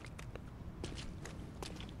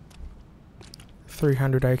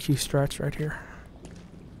 300 IQ strats right here.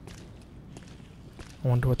 I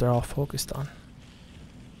wonder what they're all focused on.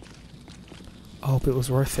 I hope it was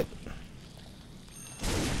worth it.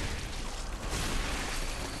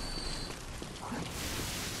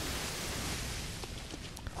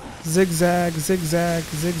 Zigzag, zigzag,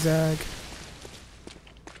 zigzag.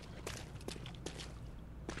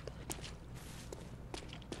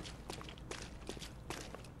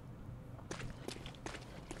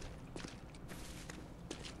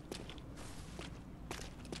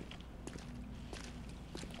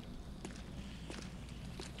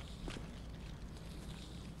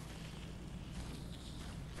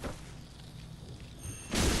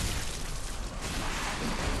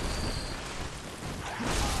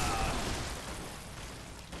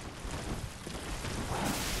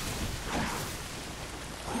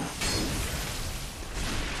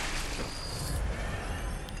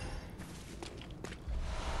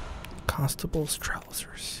 Constable's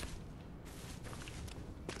trousers.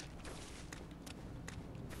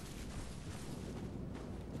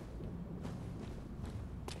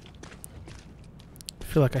 I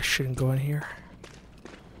feel like I shouldn't go in here.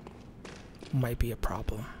 Might be a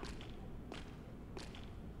problem.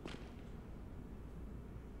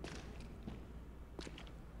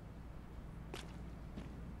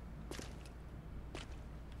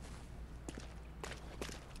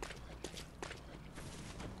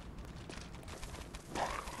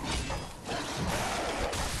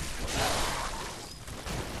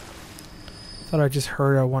 Thought I just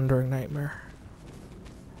heard a wandering nightmare.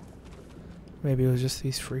 Maybe it was just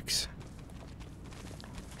these freaks.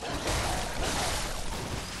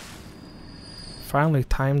 Finally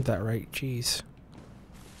timed that right, jeez.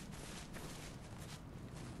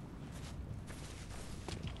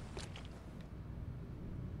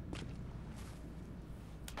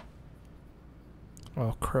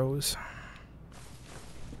 Oh, crows.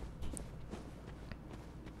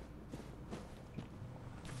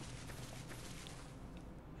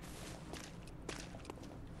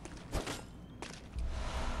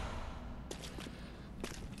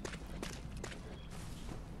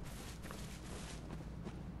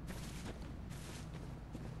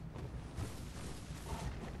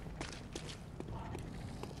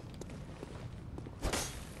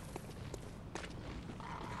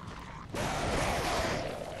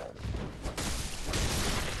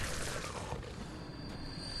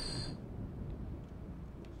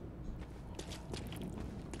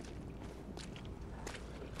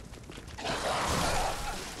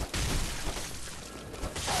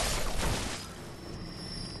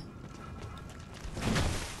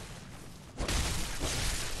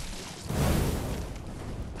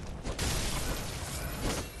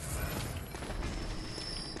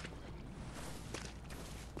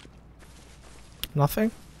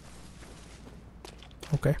 Nothing?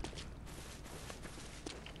 Okay.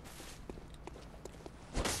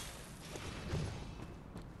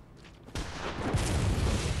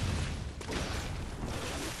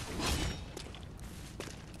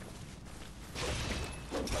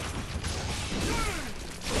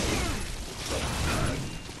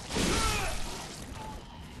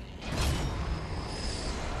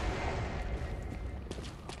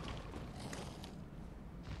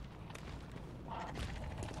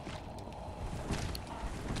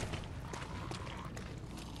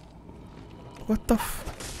 What the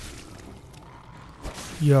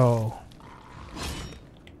Yo.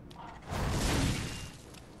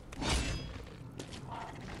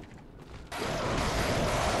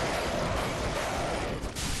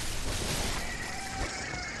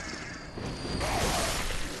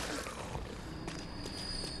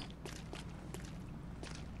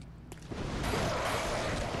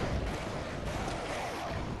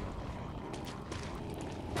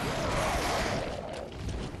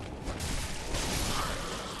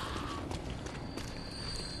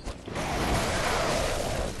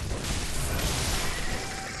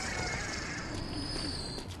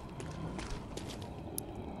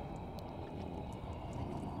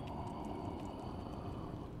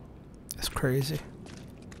 That's crazy.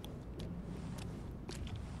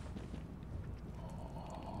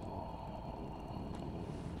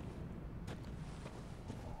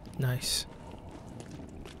 Nice.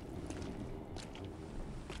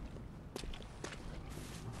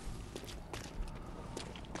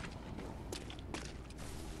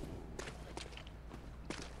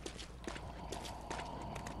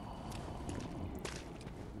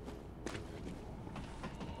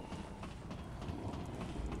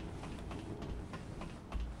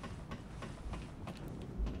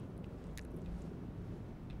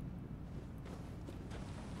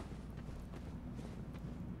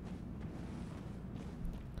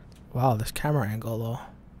 Wow, this camera angle though.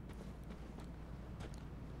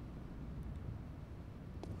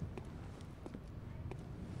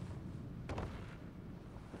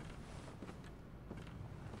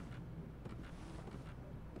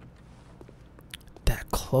 That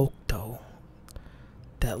cloak though.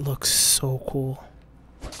 That looks so cool.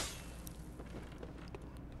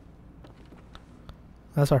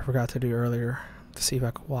 That's what I forgot to do earlier. To see if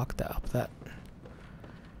I could walk that up that.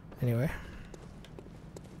 Anyway.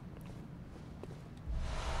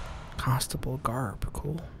 Constable garb,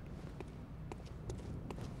 cool.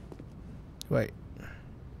 Wait.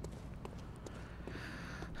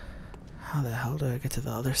 How the hell do I get to the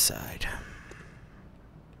other side?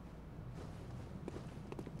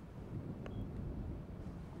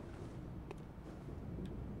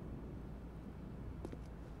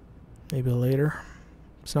 Maybe later.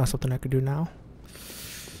 It's not something I could do now.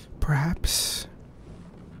 Perhaps.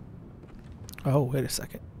 Oh, wait a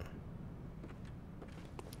second.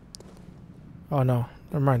 Oh no,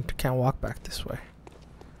 never mind. Can't walk back this way.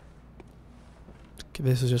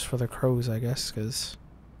 This is just for the crows, I guess, because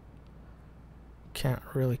can't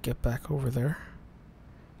really get back over there.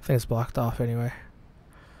 I think it's blocked off anyway.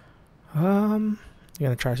 I'm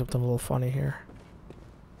gonna try something a little funny here.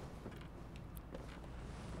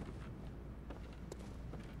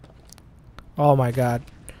 Oh my god.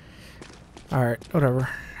 Alright, whatever.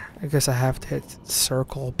 I guess I have to hit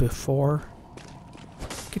circle before.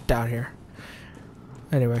 Get down here.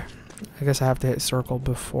 Anyway, I guess I have to hit circle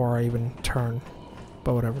before I even turn,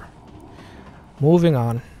 but whatever. Moving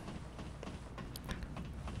on.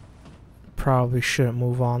 Probably shouldn't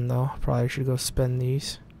move on though. Probably should go spend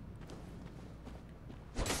these.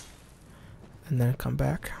 And then come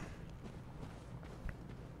back.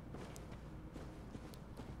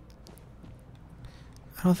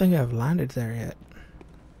 I don't think I've landed there yet.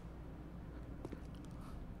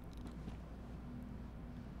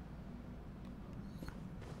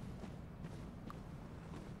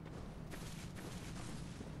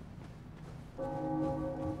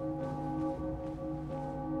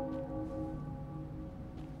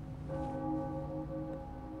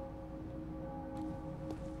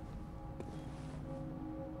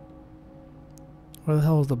 Where the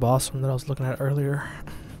hell was the boss one that I was looking at earlier?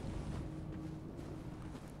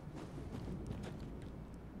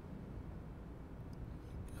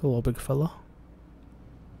 Hello, big fella.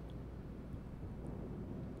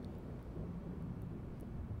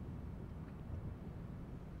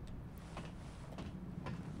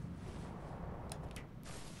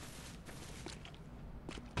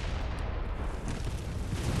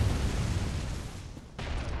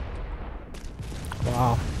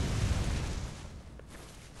 Wow.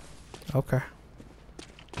 Okay.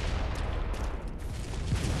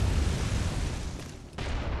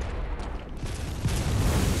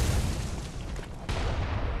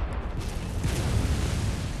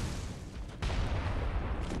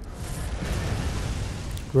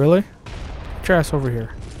 Really? Get your ass over here.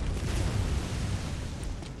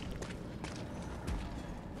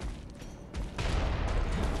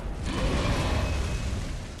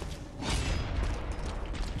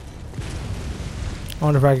 I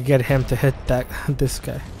wonder if I could get him to hit that this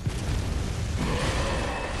guy.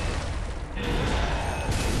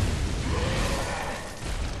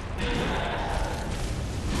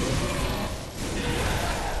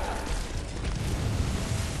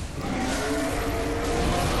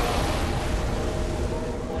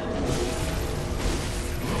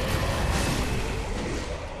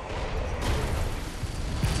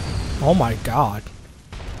 Oh my god.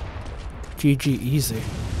 GG easy.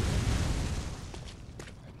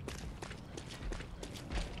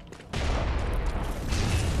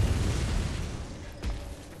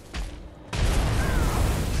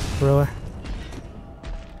 Really?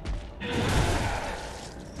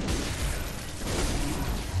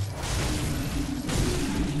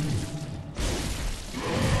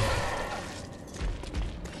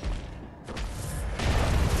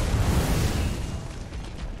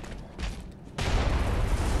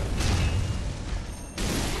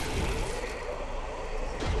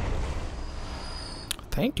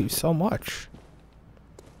 Thank you so much.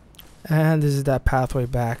 And this is that pathway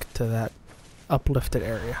back to that uplifted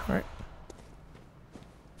area, right?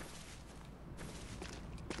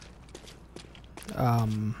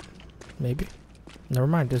 Maybe. Never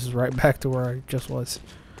mind, this is right back to where I just was.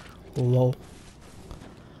 Lol.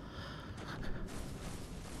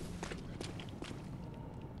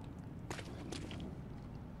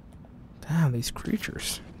 Damn, these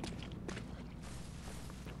creatures.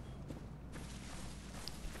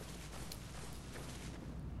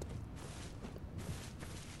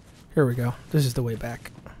 Here we go. This is the way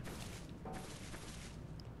back.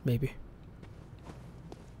 Maybe.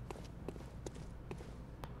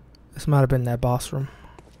 This might have been that boss room.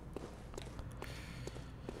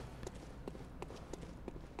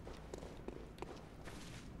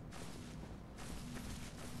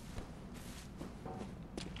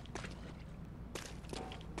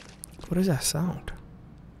 What is that sound?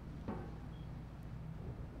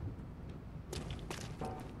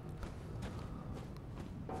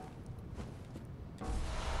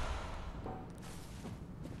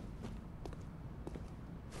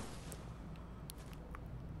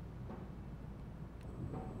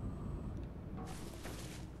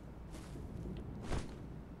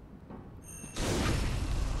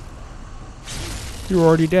 You were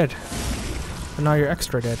already dead. And now you're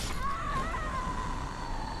extra dead.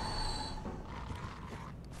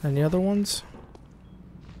 And the other ones?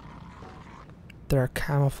 They're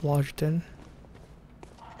camouflaged in.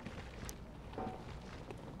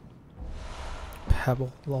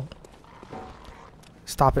 Pebble, lol.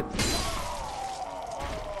 Stop it.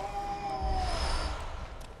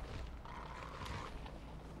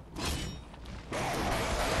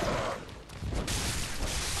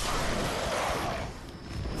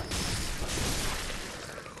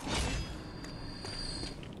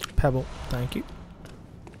 Pebble, thank you.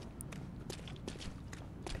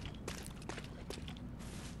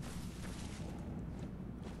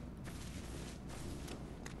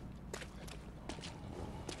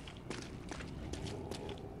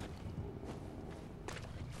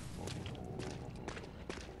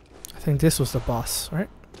 I think this was the boss, right?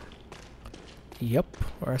 Yep,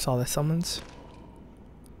 where I saw the summons.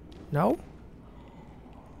 No?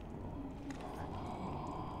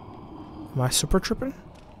 Am I super tripping?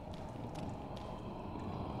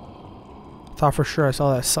 Thought for sure I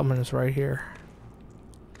saw that summons right here.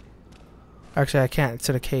 Actually, I can't. It's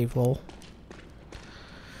in a cave, lol.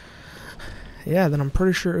 Yeah, then I'm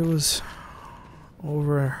pretty sure it was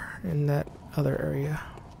over in that other area.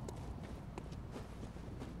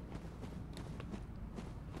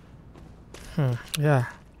 Yeah.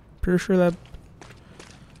 Pretty sure that...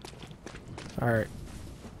 Alright.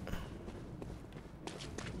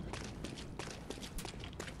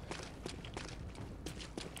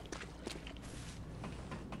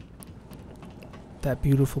 That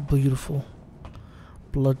beautiful, beautiful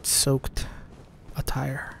blood-soaked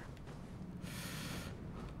attire.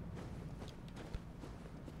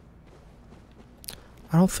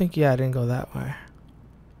 I don't think, yeah, I didn't go that way.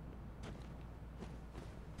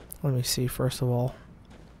 Let me see, first of all,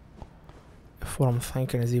 if what I'm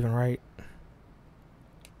thinking is even right.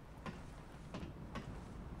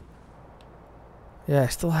 Yeah, I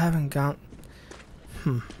still haven't gone...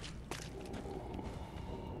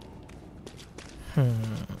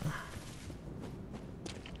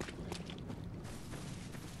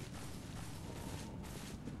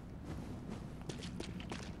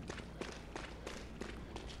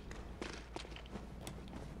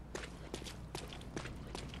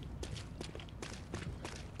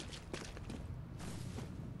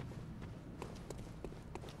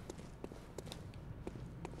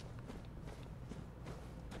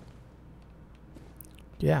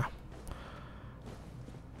 Yeah.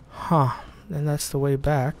 Huh. And that's the way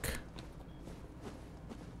back.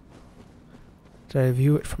 Did I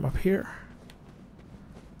view it from up here?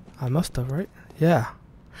 I must have, right? Yeah.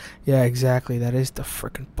 Yeah, exactly. That is the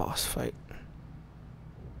frickin' boss fight.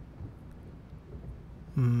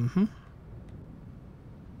 Mm-hmm.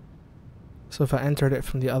 So if I entered it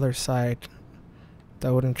from the other side,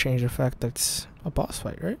 that wouldn't change the fact that it's a boss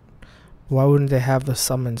fight, right? Why wouldn't they have the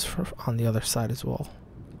summons on the other side as well?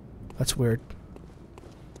 That's weird.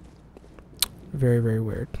 Very, very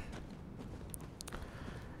weird.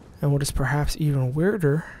 And what is perhaps even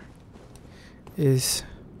weirder is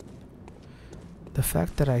the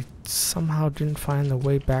fact that I somehow didn't find the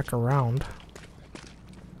way back around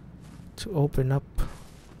to open up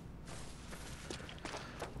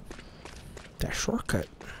that shortcut.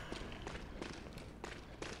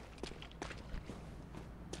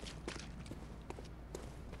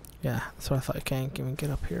 Yeah, that's what I thought. I can't even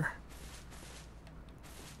get up here.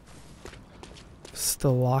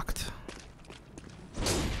 Still locked.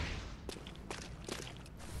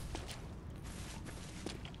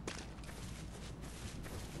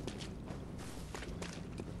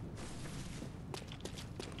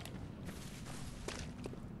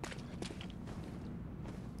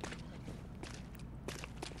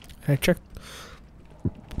 I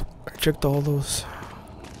checked all those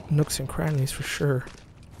nooks and crannies for sure.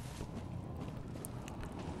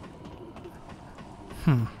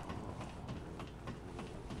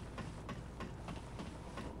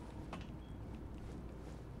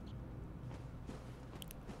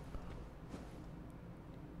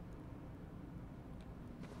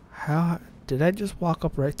 How did I just walk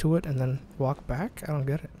up right to it and then walk back? I don't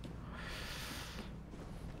get it.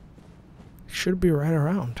 Should be right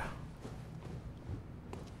around.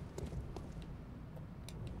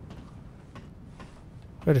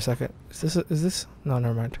 Wait a second. Is this? No,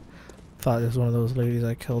 never mind. Thought it was one of those ladies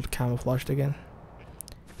I killed camouflaged again.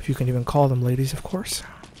 If you can even call them ladies, of course.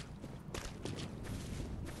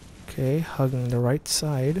 Okay, hugging the right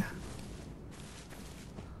side.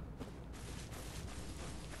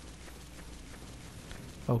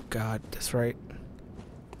 Oh god, that's right.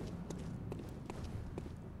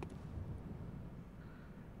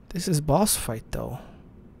 This is boss fight though.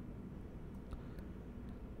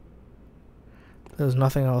 There was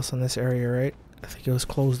nothing else in this area, right? I think it was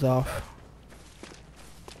closed off.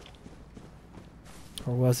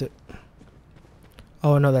 Or was it?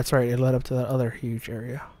 Oh no, that's right. It led up to that other huge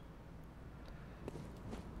area.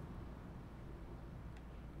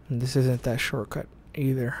 And this isn't that shortcut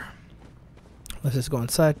either. Let's just go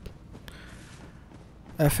inside.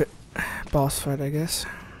 F it. Boss fight, I guess.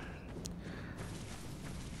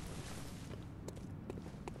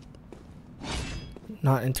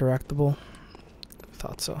 Not interactable.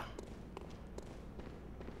 Thought so.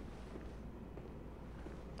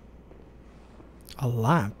 A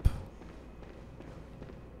lamp.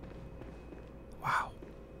 Wow.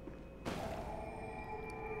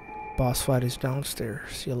 Boss fight is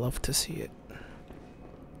downstairs. You'll love to see it.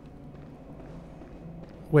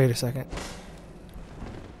 Wait a second.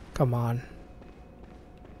 Come on.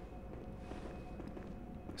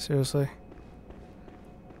 Seriously?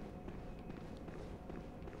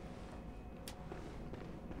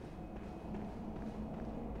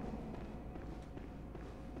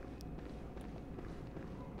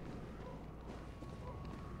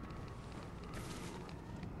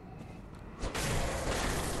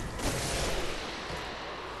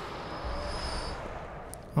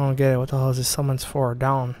 I don't get it. What the hell is this summons for?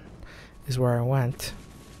 Down is where I went.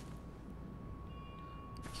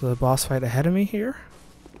 So the boss fight ahead of me here?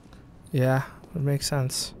 Yeah, would make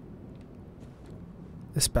sense.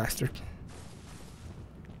 This bastard.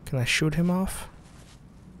 Can I shoot him off?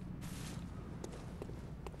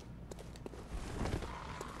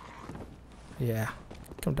 Yeah.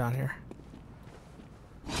 Come down here.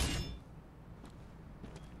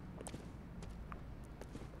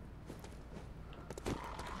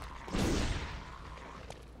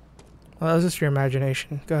 Well, that was just your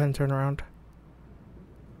imagination. Go ahead and turn around.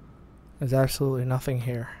 There's absolutely nothing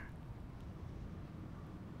here.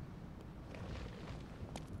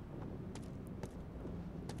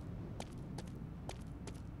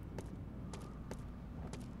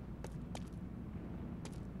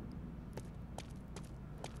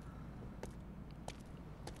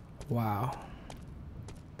 Wow.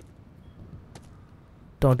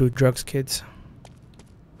 Don't do drugs, kids.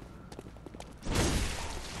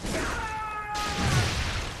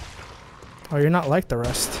 Oh, you're not like the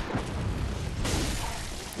rest.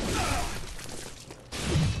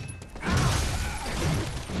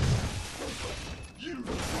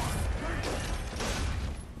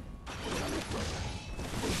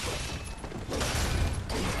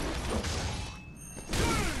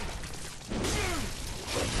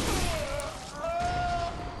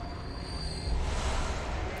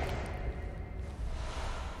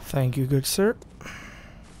 Thank you, good sir.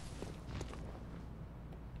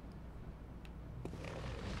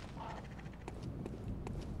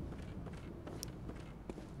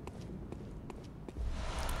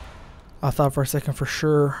 I thought for a second for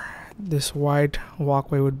sure this wide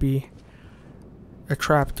walkway would be a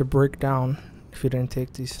trap to break down if you didn't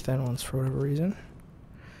take these thin ones for whatever reason.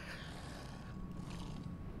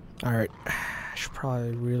 Alright, I should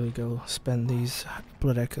probably really go spend these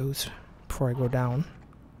blood echoes before I go down.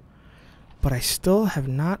 But I still have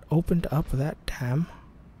not opened up that damn.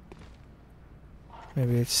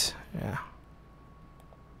 Maybe it's, yeah.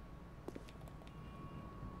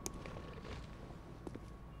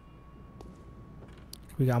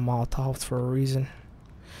 We got Molotovs for a reason.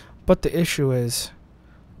 But the issue is,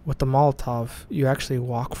 with the Molotov, you actually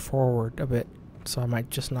walk forward a bit. So I might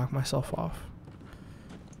just knock myself off.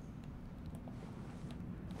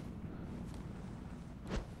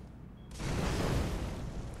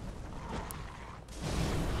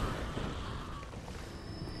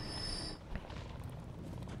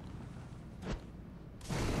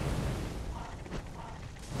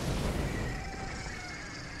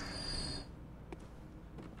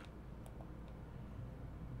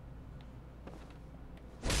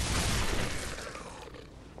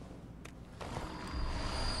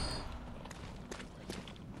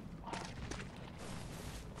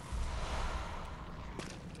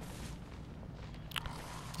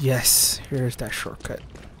 Yes, here's that shortcut.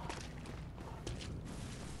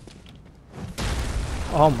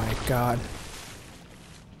 Oh my god.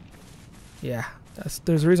 Yeah,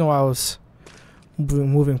 there's a reason why I was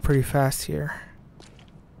moving pretty fast here.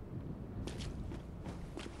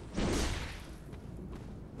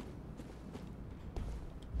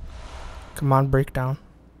 Come on, break down.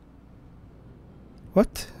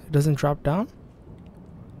 What? It doesn't drop down?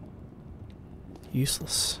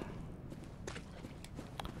 Useless.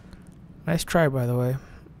 Nice try, by the way.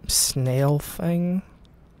 Snail thing.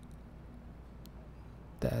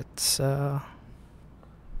 That's a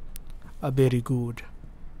very good.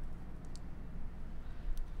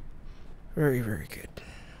 Very, very good.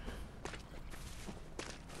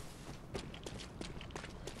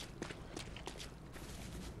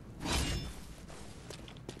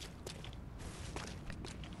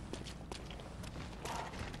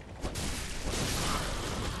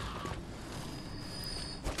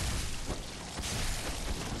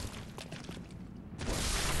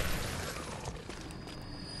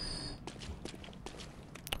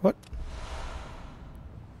 What?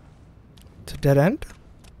 It's a dead end?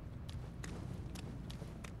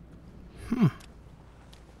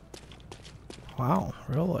 Wow,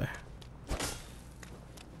 really?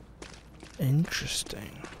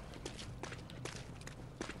 Interesting.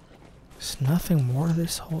 There's nothing more to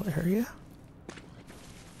this whole area?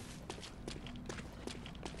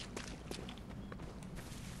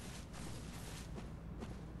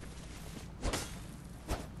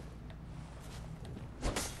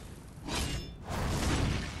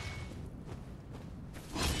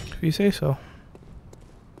 If you say so.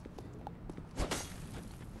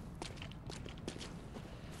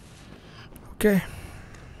 Okay.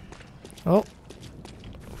 Oh,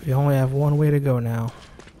 we only have one way to go now.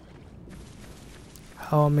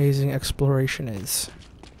 How amazing exploration is.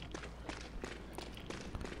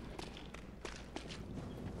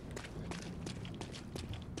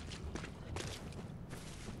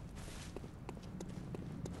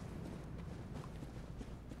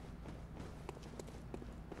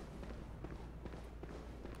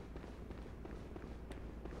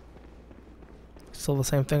 Still the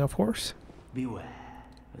same thing, of course. Beware,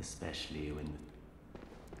 especially when...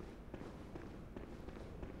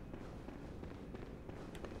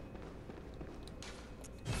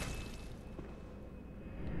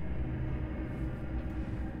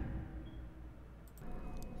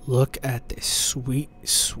 Look at this sweet,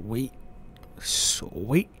 sweet,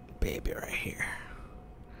 sweet baby right here.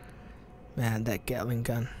 Man, that Gatling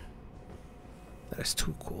gun. That is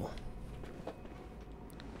too cool.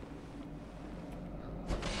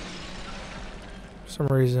 For some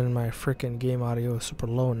reason my freaking game audio is super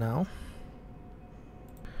low now.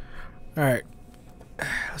 Alright,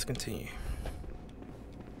 let's continue.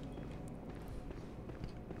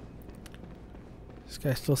 This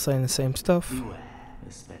guy's still saying the same stuff.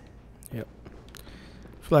 Yep.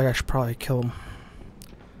 I feel like I should probably kill him.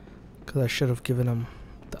 Because I should have given him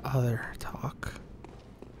the other talk.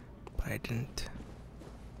 But I didn't.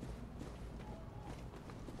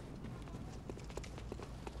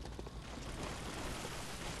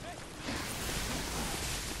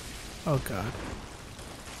 Oh god.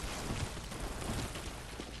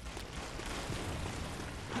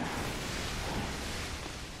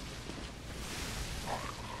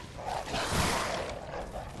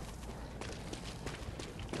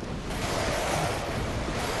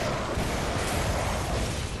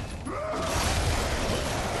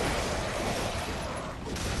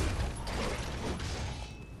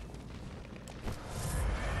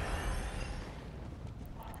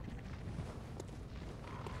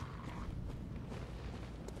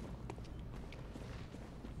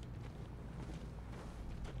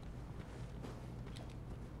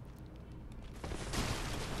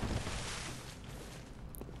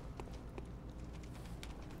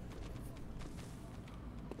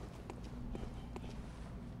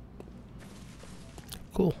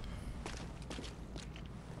 Cool.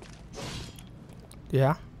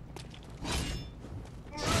 Yeah.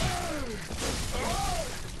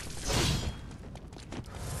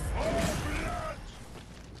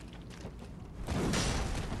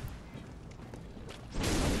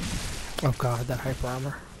 Oh god, that hyper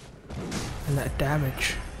armor. And that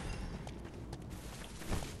damage.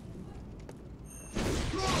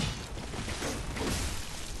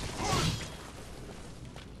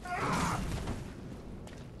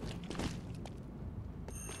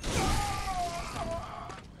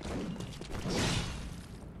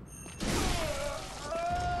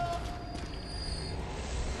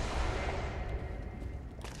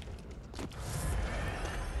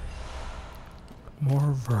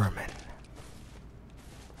 More vermin.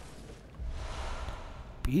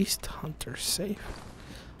 Beast hunter safe.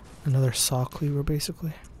 Another saw cleaver,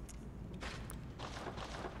 basically.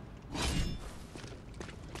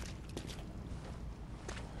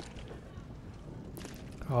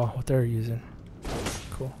 Oh, what they're using.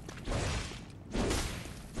 Cool.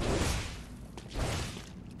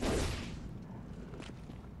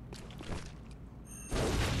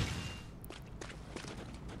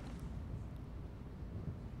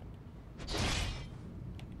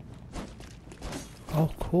 Oh,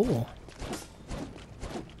 cool.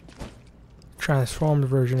 Transformed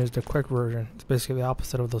version is the quick version. It's basically the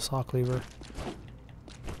opposite of the saw cleaver.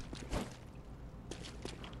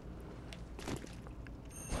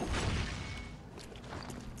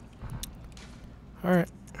 Alright.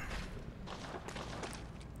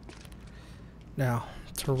 Now,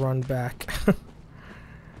 to run back.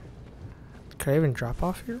 Can I even drop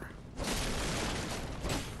off here?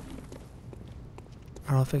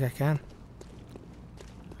 I don't think I can.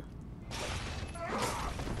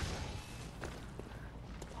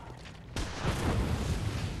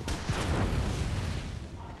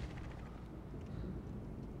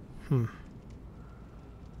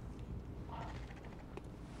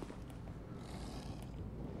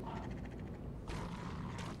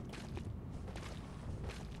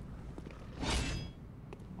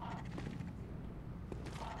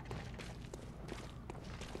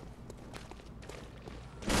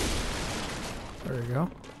 There we go.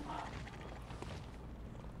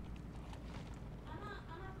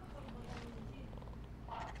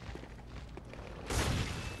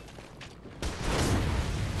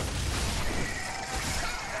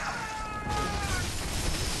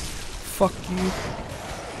 Fuck you.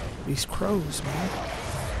 These crows, man.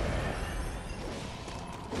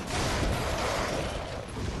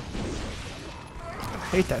 I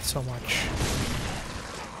hate that so much.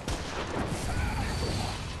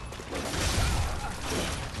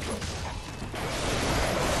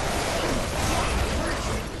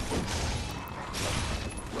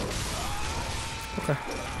 Okay.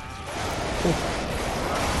 Cool.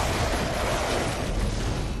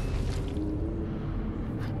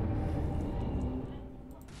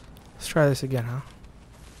 Let's try this again, huh?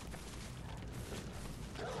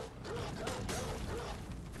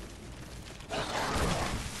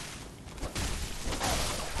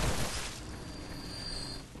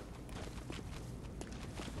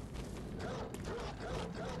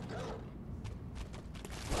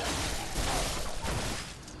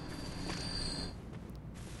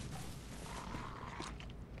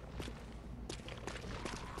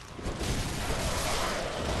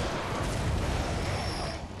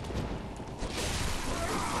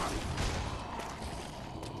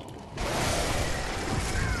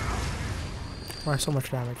 Why so much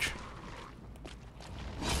damage?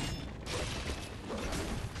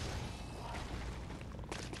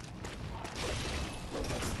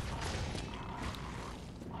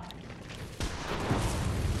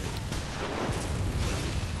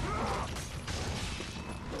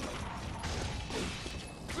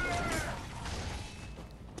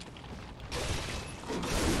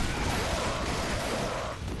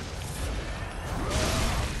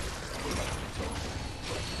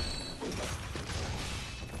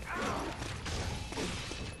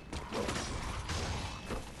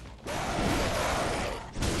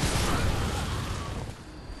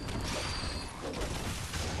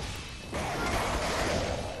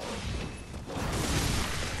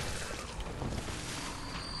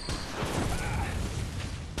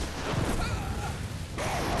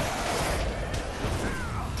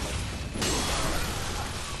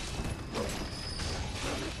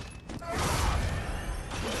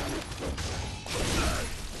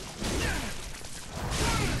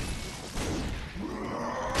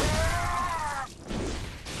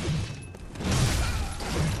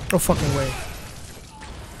 No fucking way.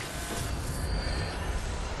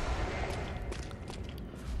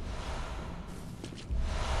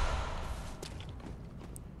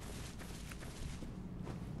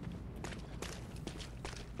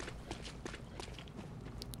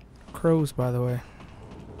 crows, by the way.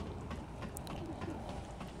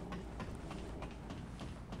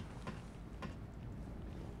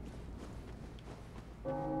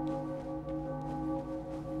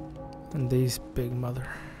 And these big mother.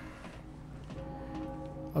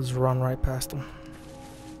 I'll just run right past them.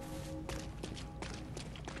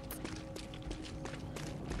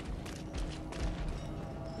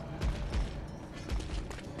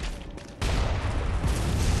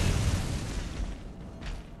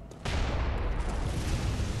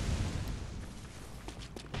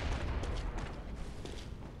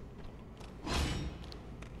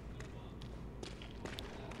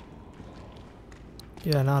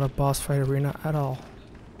 Yeah, not a boss fight arena at all.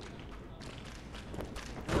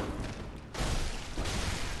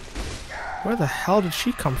 Where the hell did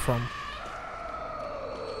she come from?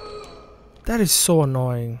 That is so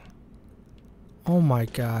annoying. Oh my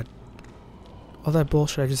god. All that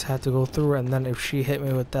bullshit I just had to go through, and then if she hit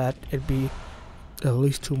me with that, it'd be at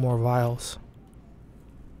least 2 more vials.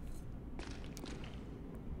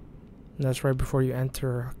 And that's right before you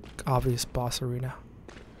enter obvious boss arena.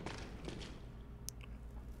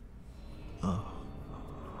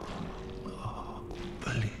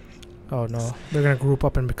 Oh no, they're gonna group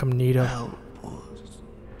up and become Nito.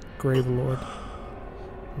 Grave Lord.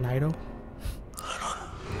 Nito?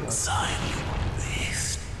 Silent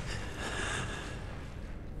beast.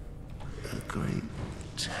 A great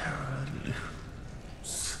terror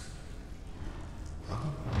looms.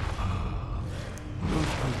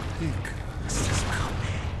 Ludwig is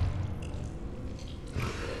coming.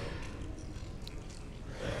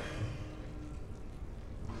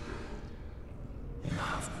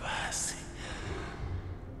 Have mercy.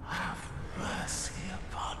 Have mercy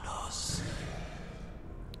upon us.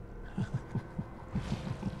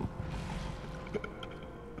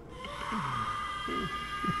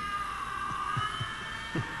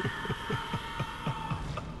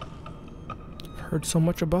 Heard so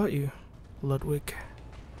much about you, Ludwig.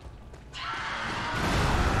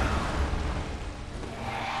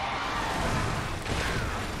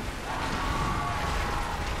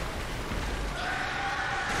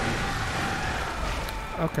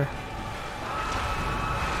 Okay.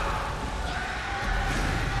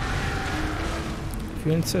 If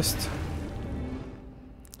you insist.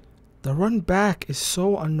 The run back is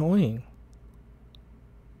so annoying.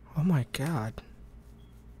 Oh my god.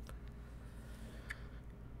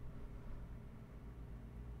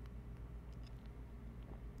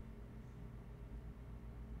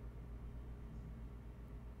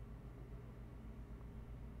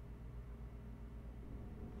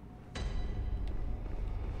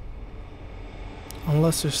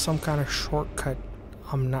 Unless there's some kind of shortcut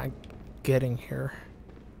I'm not getting here.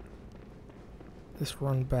 This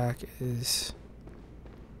run back is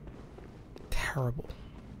terrible.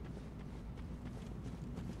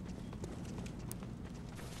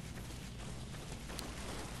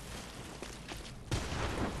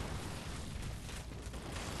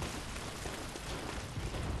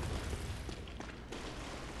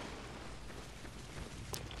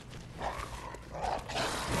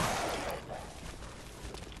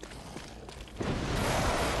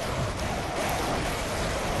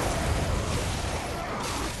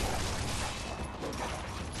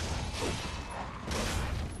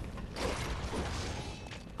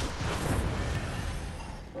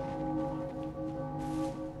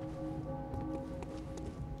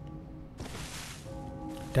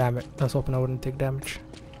 Damn it, I was hoping I wouldn't take damage.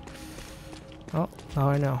 Oh, now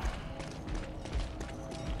I know.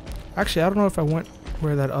 Actually, I don't know if I went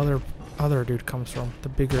where that other dude comes from. The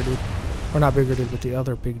bigger dude. Or not bigger dude, but the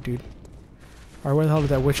other big dude. Or where the hell did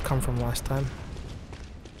that witch come from last time?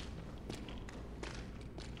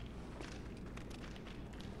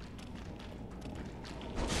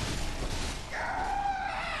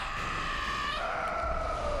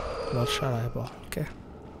 Bloodshot eyeball, okay.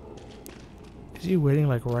 Is he waiting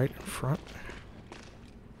like right in front?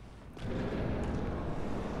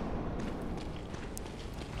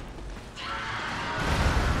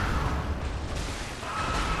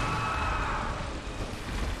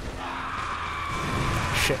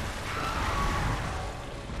 Shit.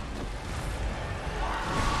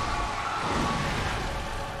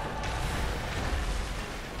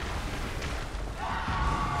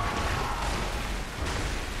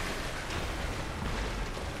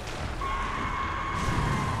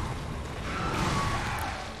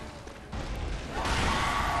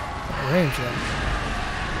 Range though.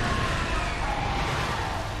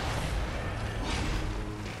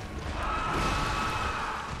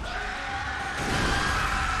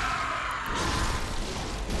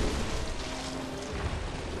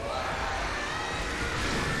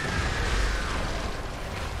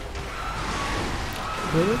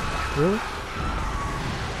 Really? Really?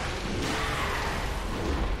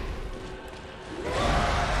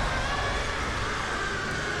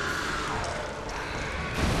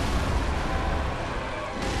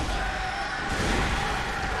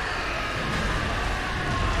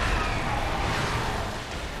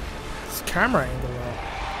 This camera angle though.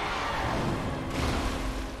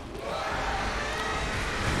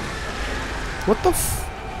 What the f-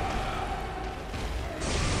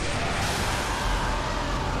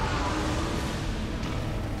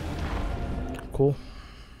 Cool.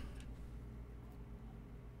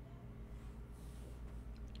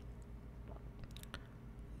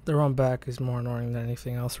 The run back is more annoying than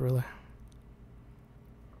anything else, really.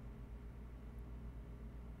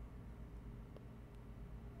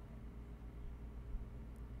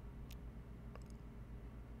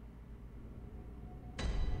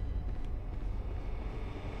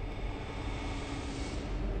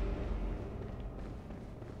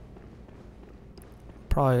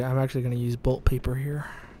 Probably, I'm actually going to use bolt paper here.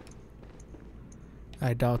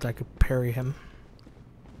 I doubt I could parry him.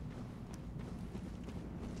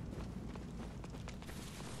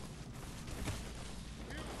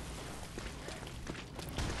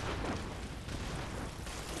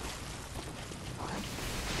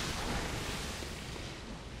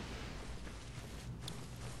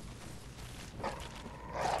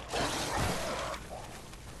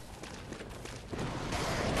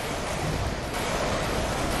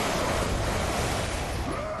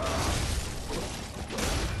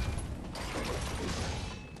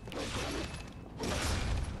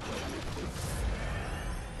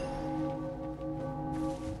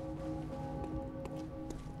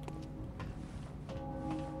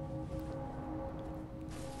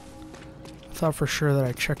 I thought for sure that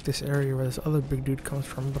I checked this area where this other big dude comes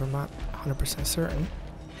from, but I'm not 100% certain.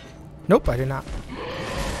 Nope, I did not.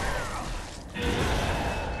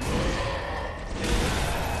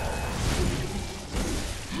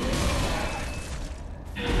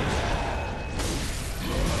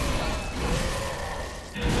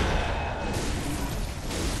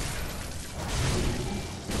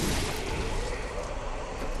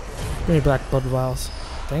 Give me black blood vials.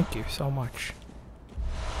 Thank you so much.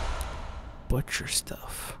 Butcher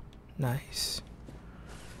stuff. Nice.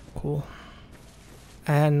 Cool.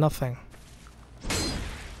 And nothing. Are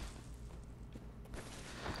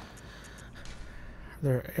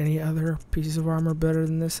there any other pieces of armor better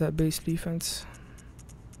than this at base defense?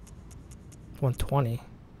 120.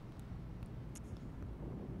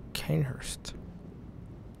 Canehurst.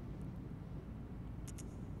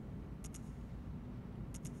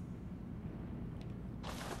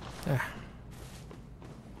 Yeah.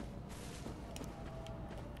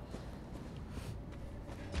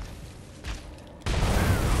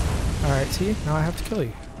 Alright, see? Now I have to kill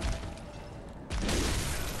you.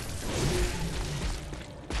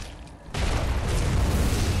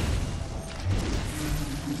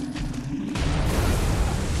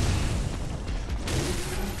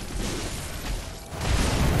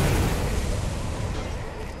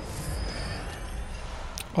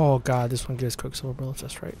 Oh god, this one gives Quicksilver bullets,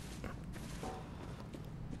 that's right.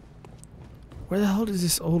 Where the hell does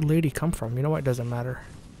this old lady come from? You know what? It doesn't matter.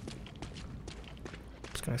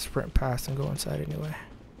 I'm just gonna sprint past and go inside anyway.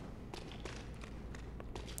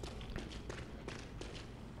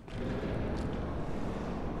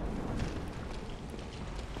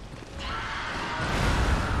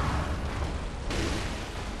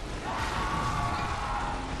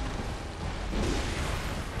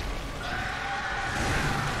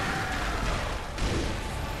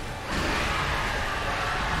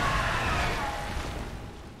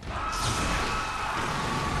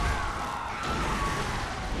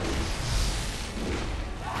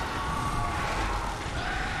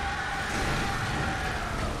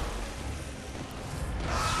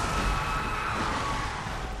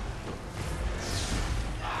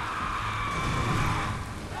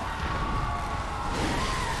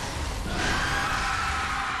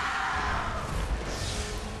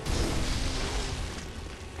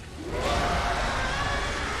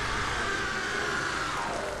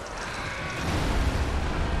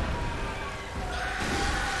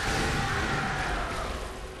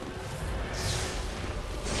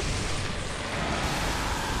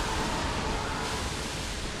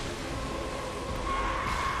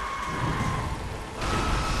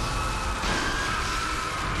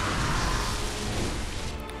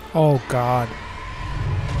 Oh god.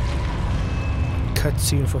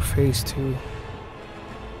 Cutscene for phase 2.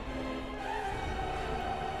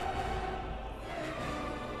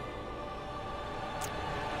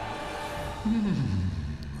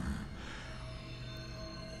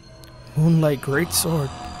 Moonlight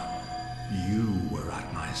greatsword. You were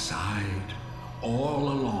at my side all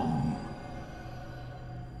along.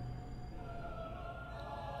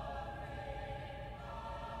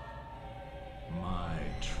 My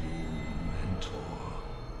true mentor.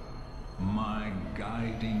 My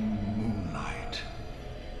guiding moonlight.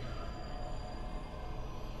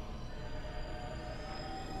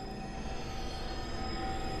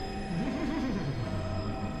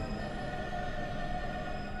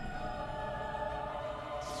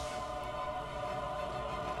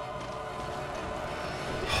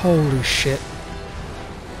 Holy shit.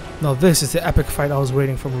 Now this is the epic fight I was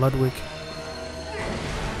waiting from Ludwig.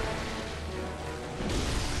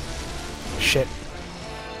 Shit.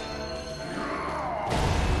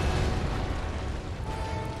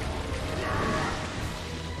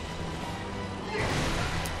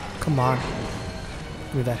 Come on.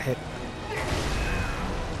 Give me that hit.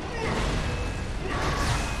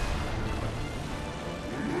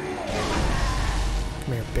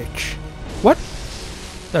 Come here, bitch. What?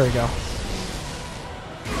 There we go.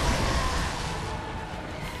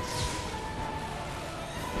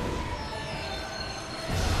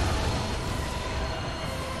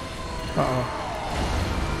 Uh-oh.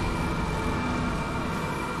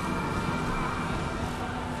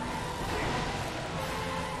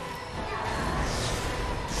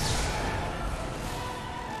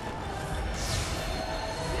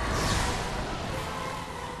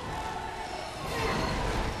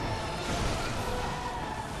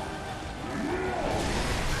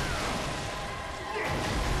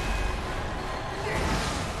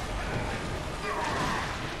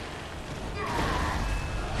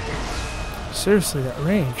 Seriously, that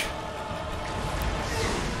range.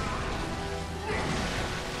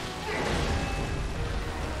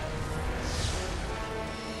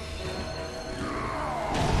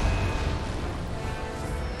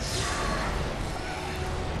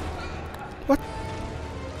 What?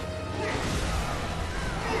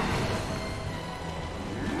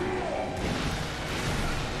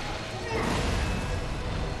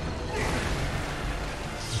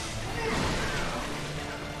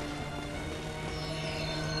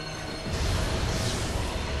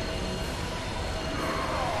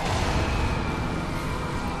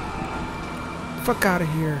 Fuck out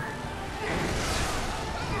of here.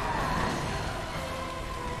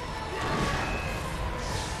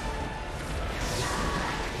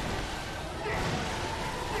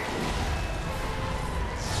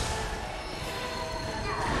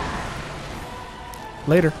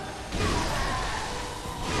 Later.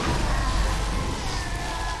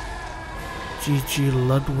 GG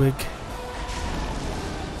Ludwig.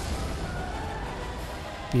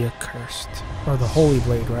 The accursed. Or the Holy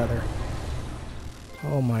Blade, rather.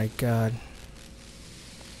 Oh my god.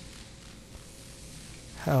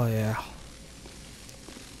 Hell yeah.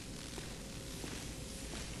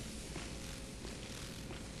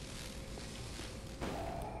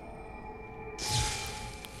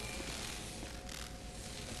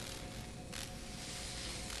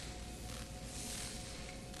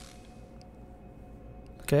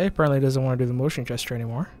 Okay, apparently it doesn't want to do the motion gesture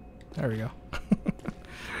anymore. There we go.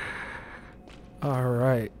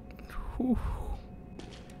 Alright.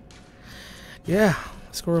 Yeah,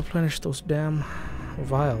 let's go replenish those damn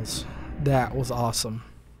vials. That was awesome.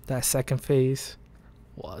 That second phase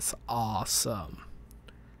was awesome.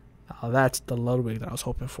 That's the Ludwig that I was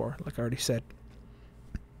hoping for, like I already said.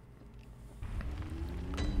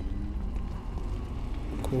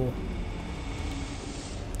 Cool.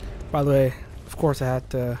 By the way, of course I had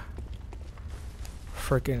to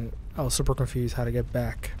I was super confused how to get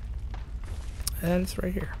back. And it's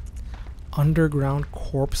right here. Underground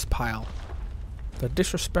corpse pile. The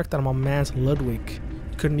disrespect on my man's Ludwig.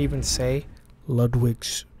 Couldn't even say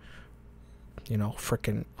Ludwig's, you know,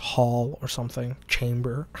 freaking hall or something.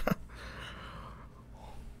 Chamber.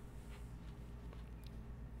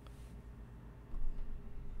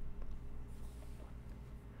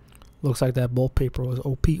 Looks like that wallpaper was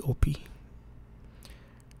OP.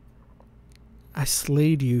 I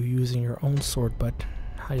slayed you using your own sword, but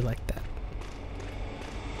how you like that?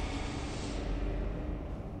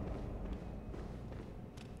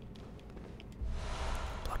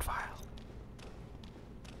 Blood vial.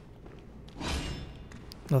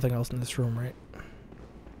 Nothing else in this room, right?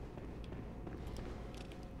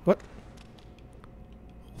 What?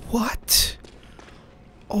 What?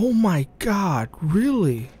 Oh my god,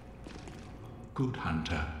 really? Good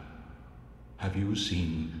hunter, have you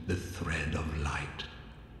seen the thread of light?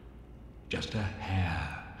 Just a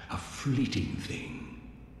hair, a fleeting thing.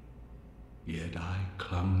 Yet I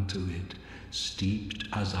clung to it, steeped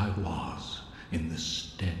as I was, in the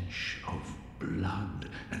stench of blood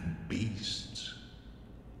and beasts.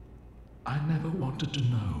 I never wanted to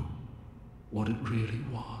know what it really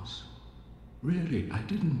was. Really, I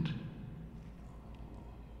didn't.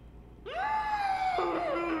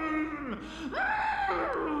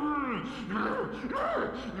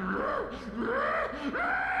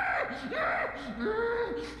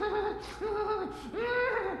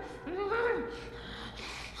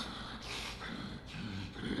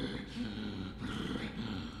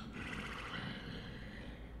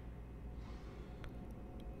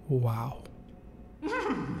 Wow.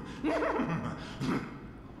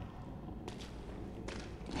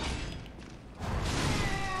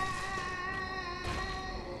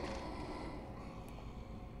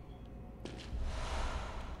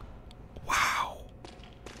 Wow.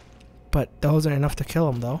 But that wasn't enough to kill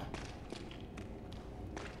him, though.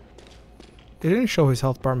 It didn't show his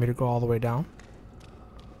health bar meter go all the way down.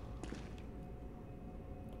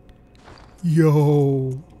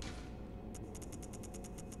 Yo.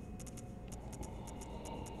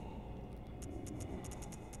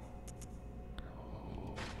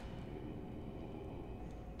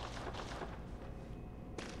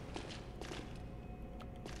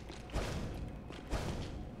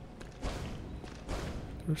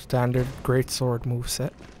 Standard greatsword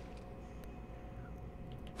moveset.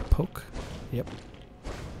 Poke. Yep.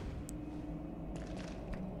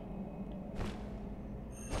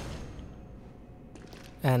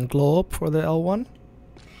 And glow up for the L1.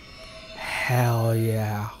 Hell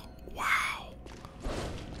yeah. Wow.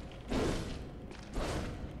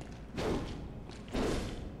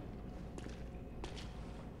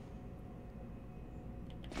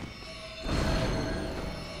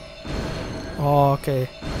 Oh, okay.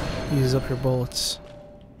 Use up your bullets.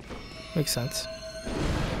 Makes sense.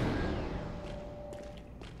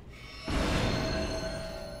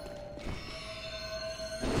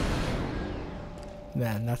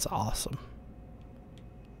 Man, that's awesome.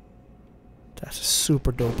 That's a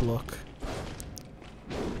super dope look.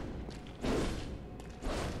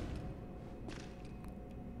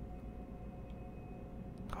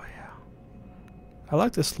 Oh yeah. I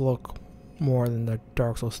like this look more than the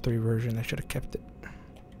Dark Souls 3 version. I should have kept it.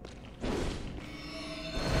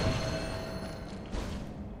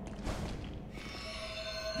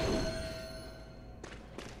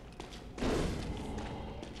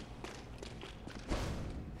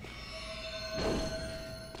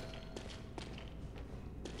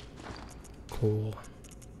 Cool.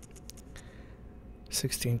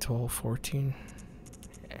 16, 12, 14.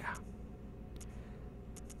 Yeah.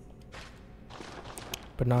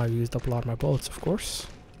 But now I've used up a lot of my bullets, of course.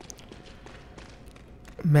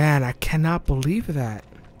 Man, I cannot believe that.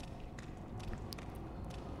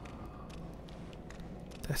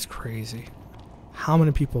 That's crazy. How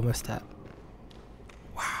many people missed that?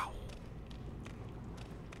 Wow.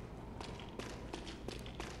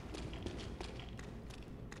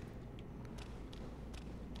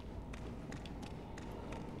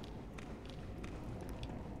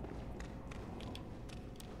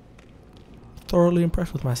 Thoroughly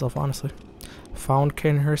impressed with myself, honestly. Found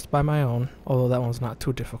Cainhurst by my own, although that one's not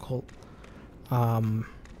too difficult. The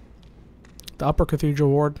Upper Cathedral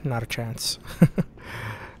Ward, not a chance.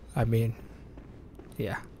 I mean,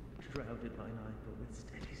 yeah. Shrouded by night, but with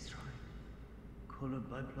steady stride. Colored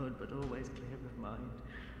by blood, but always clear of mind.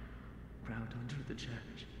 Proud under the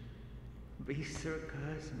church. Beasts are a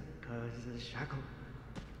curse, and a curse is a shackle.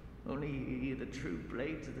 Only ye, the true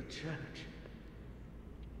blades of the church.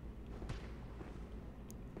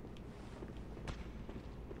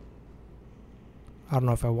 I don't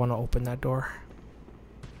know if I want to open that door.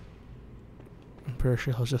 I'm pretty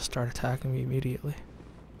sure he'll just start attacking me immediately.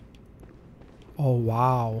 Oh,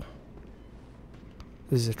 wow.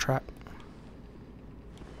 This is a trap.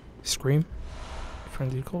 Scream.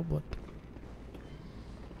 Friendly cold blood.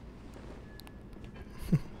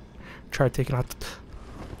 Try taking out the...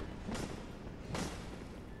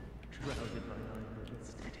 Shrouded by night, but with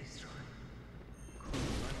steady stride. Colored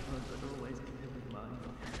by blood, but always clear of mind.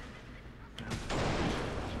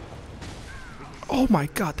 Oh my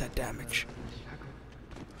god, that damage.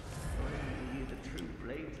 Only the true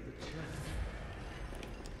blades of the church.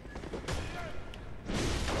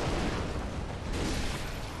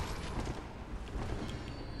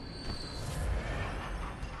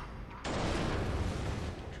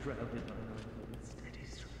 Shrouded by night, but with steady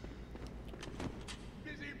stride.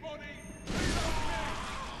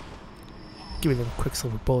 Give me them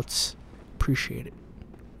quicksilver bullets. Appreciate it.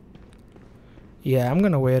 Yeah, I'm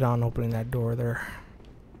gonna wait on opening that door there.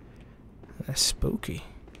 That's spooky.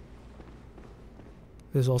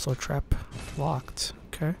 There's also a trap locked.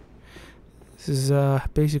 Okay. This is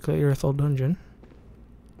basically Earthal Dungeon.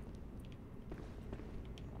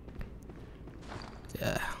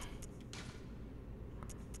 Yeah.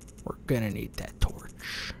 We're gonna need that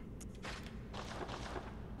torch.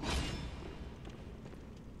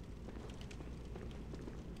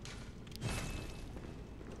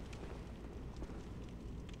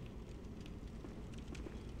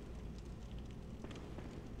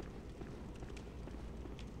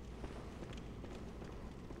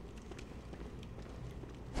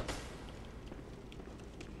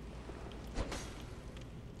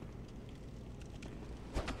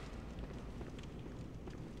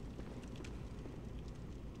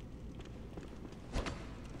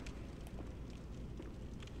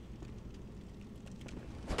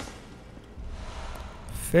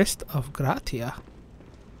 Fist of Gratia.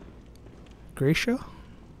 Gratia?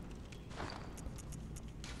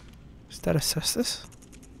 Is that a cestus?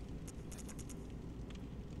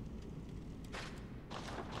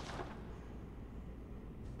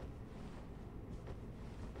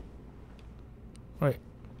 Wait.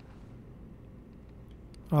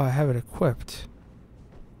 Oh, I have it equipped.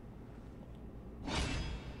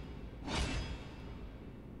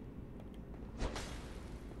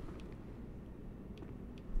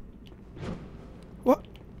 What?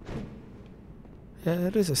 Yeah,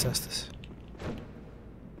 it is a cestus.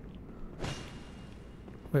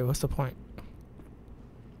 Wait, what's the point?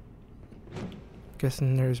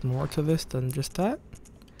 Guessing there's more to this than just that?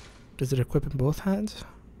 Does it equip in both hands?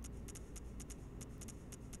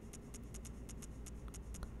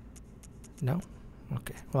 No?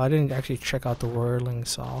 Okay. Well, I didn't actually check out the whirling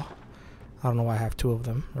saw. I don't know why I have two of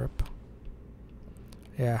them. Rip.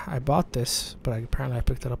 Yeah, I bought this, but apparently I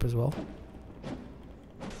picked it up as well.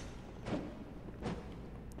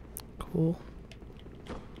 Cool.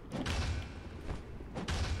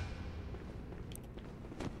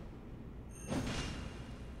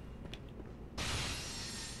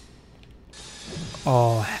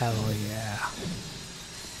 Oh, hell yeah.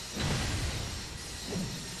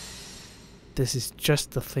 This is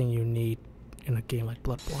just the thing you need in a game like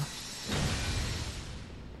Bloodborne.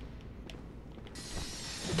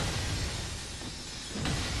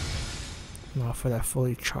 Now for that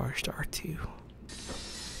fully charged R2.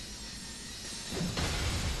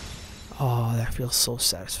 Oh, that feels so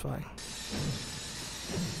satisfying.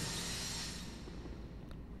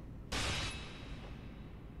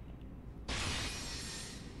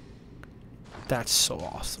 That's so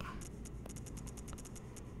awesome.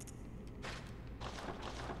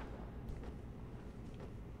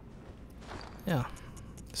 Yeah,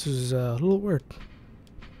 this is a little weird.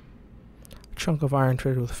 A chunk of iron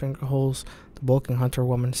traded with finger holes. The bulking hunter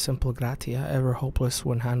woman, Simple Gratia, ever hopeless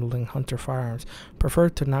when handling hunter firearms,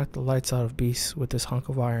 preferred to knock the lights out of beasts with this hunk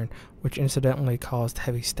of iron, which incidentally caused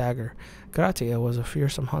heavy stagger. Gratia was a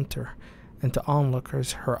fearsome hunter, and to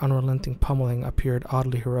onlookers, her unrelenting pummeling appeared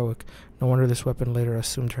oddly heroic. No wonder this weapon later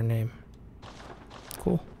assumed her name.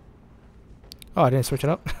 Cool. Oh, I didn't switch it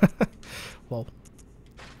up? Well,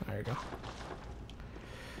 there you go.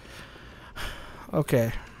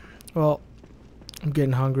 Okay, well, I'm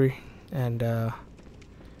getting hungry, and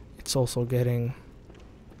it's also getting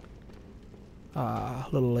a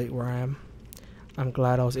little late where I am. I'm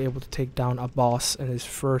glad I was able to take down a boss in his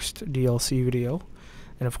first DLC video,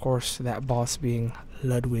 and of course that boss being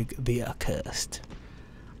Ludwig the Accursed.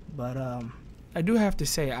 But I do have to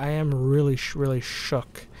say I am really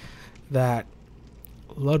shook that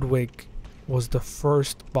Ludwig was the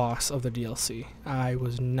first boss of the DLC. I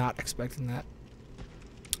was not expecting that.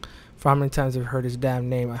 For how many times I've heard his damn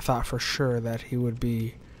name, I thought for sure that he would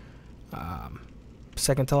be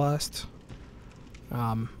second to last.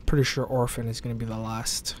 Pretty sure Orphan is going to be the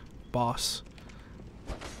last boss.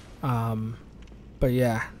 But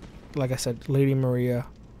yeah, like I said, Lady Maria,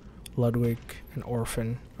 Ludwig, and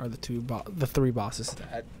Orphan are the three bosses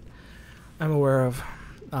that I'm aware of.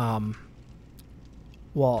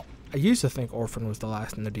 Well, I used to think Orphan was the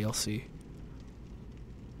last in the DLC,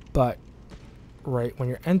 but right when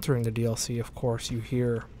you're entering the DLC, of course, you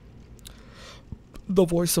hear the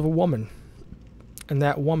voice of a woman, and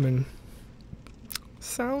that woman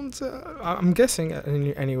sounds, I'm guessing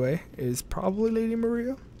anyway, is probably Lady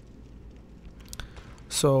Maria.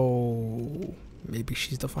 So maybe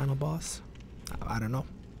she's the final boss. I don't know.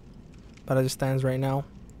 But as it stands right now,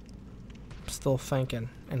 I'm still thinking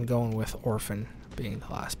and going with Orphan being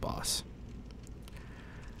the last boss.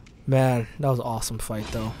 Man, that was an awesome fight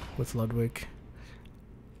though with Ludwig.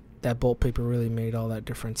 That bolt paper really made all that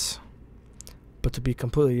difference. But to be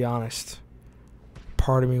completely honest,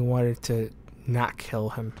 part of me wanted to not kill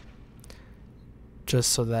him,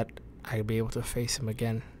 just so that I'd be able to face him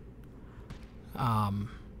again.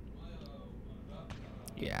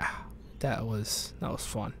 Yeah, that was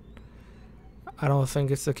fun. I don't think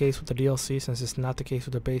it's the case with the DLC, since it's not the case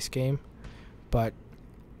with the base game, but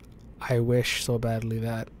I wish so badly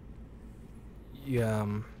that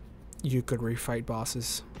you could refight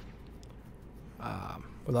bosses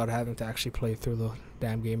without having to actually play through the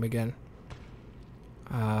damn game again.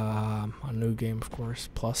 A new game, of course,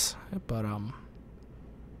 plus, but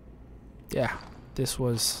yeah, this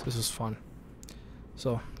was fun.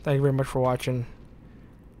 So thank you very much for watching.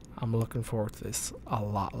 I'm looking forward to this a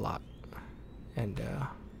lot. And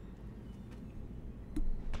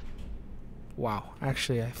wow,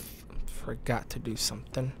 actually I forgot to do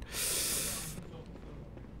something.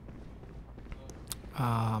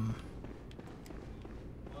 I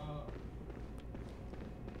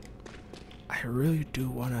really do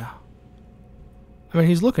wanna. I mean,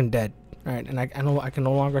 he's looking dead, right? And I know I can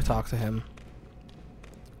no longer talk to him,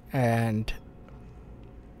 and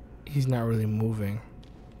he's not really moving.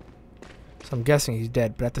 So I'm guessing he's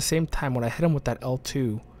dead. But at the same time, when I hit him with that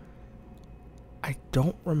L2, I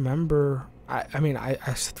don't remember. I mean, I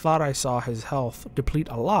thought I saw his health deplete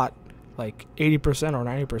a lot, like 80% or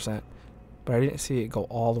 90%, but I didn't see it go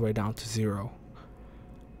all the way down to 0.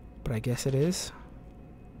 But I guess it is.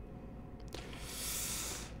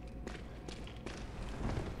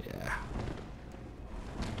 Yeah.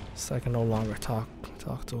 So I can no longer talk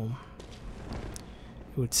to him.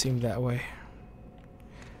 It would seem that way.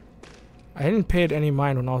 I didn't pay it any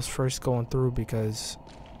mind when I was first going through because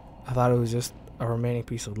I thought it was just a remaining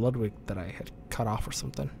piece of Ludwig that I had cut off or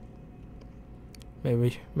something.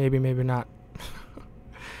 Maybe not.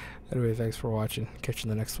 Anyway, thanks for watching. Catch you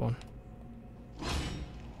in the next one.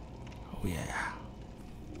 Oh yeah.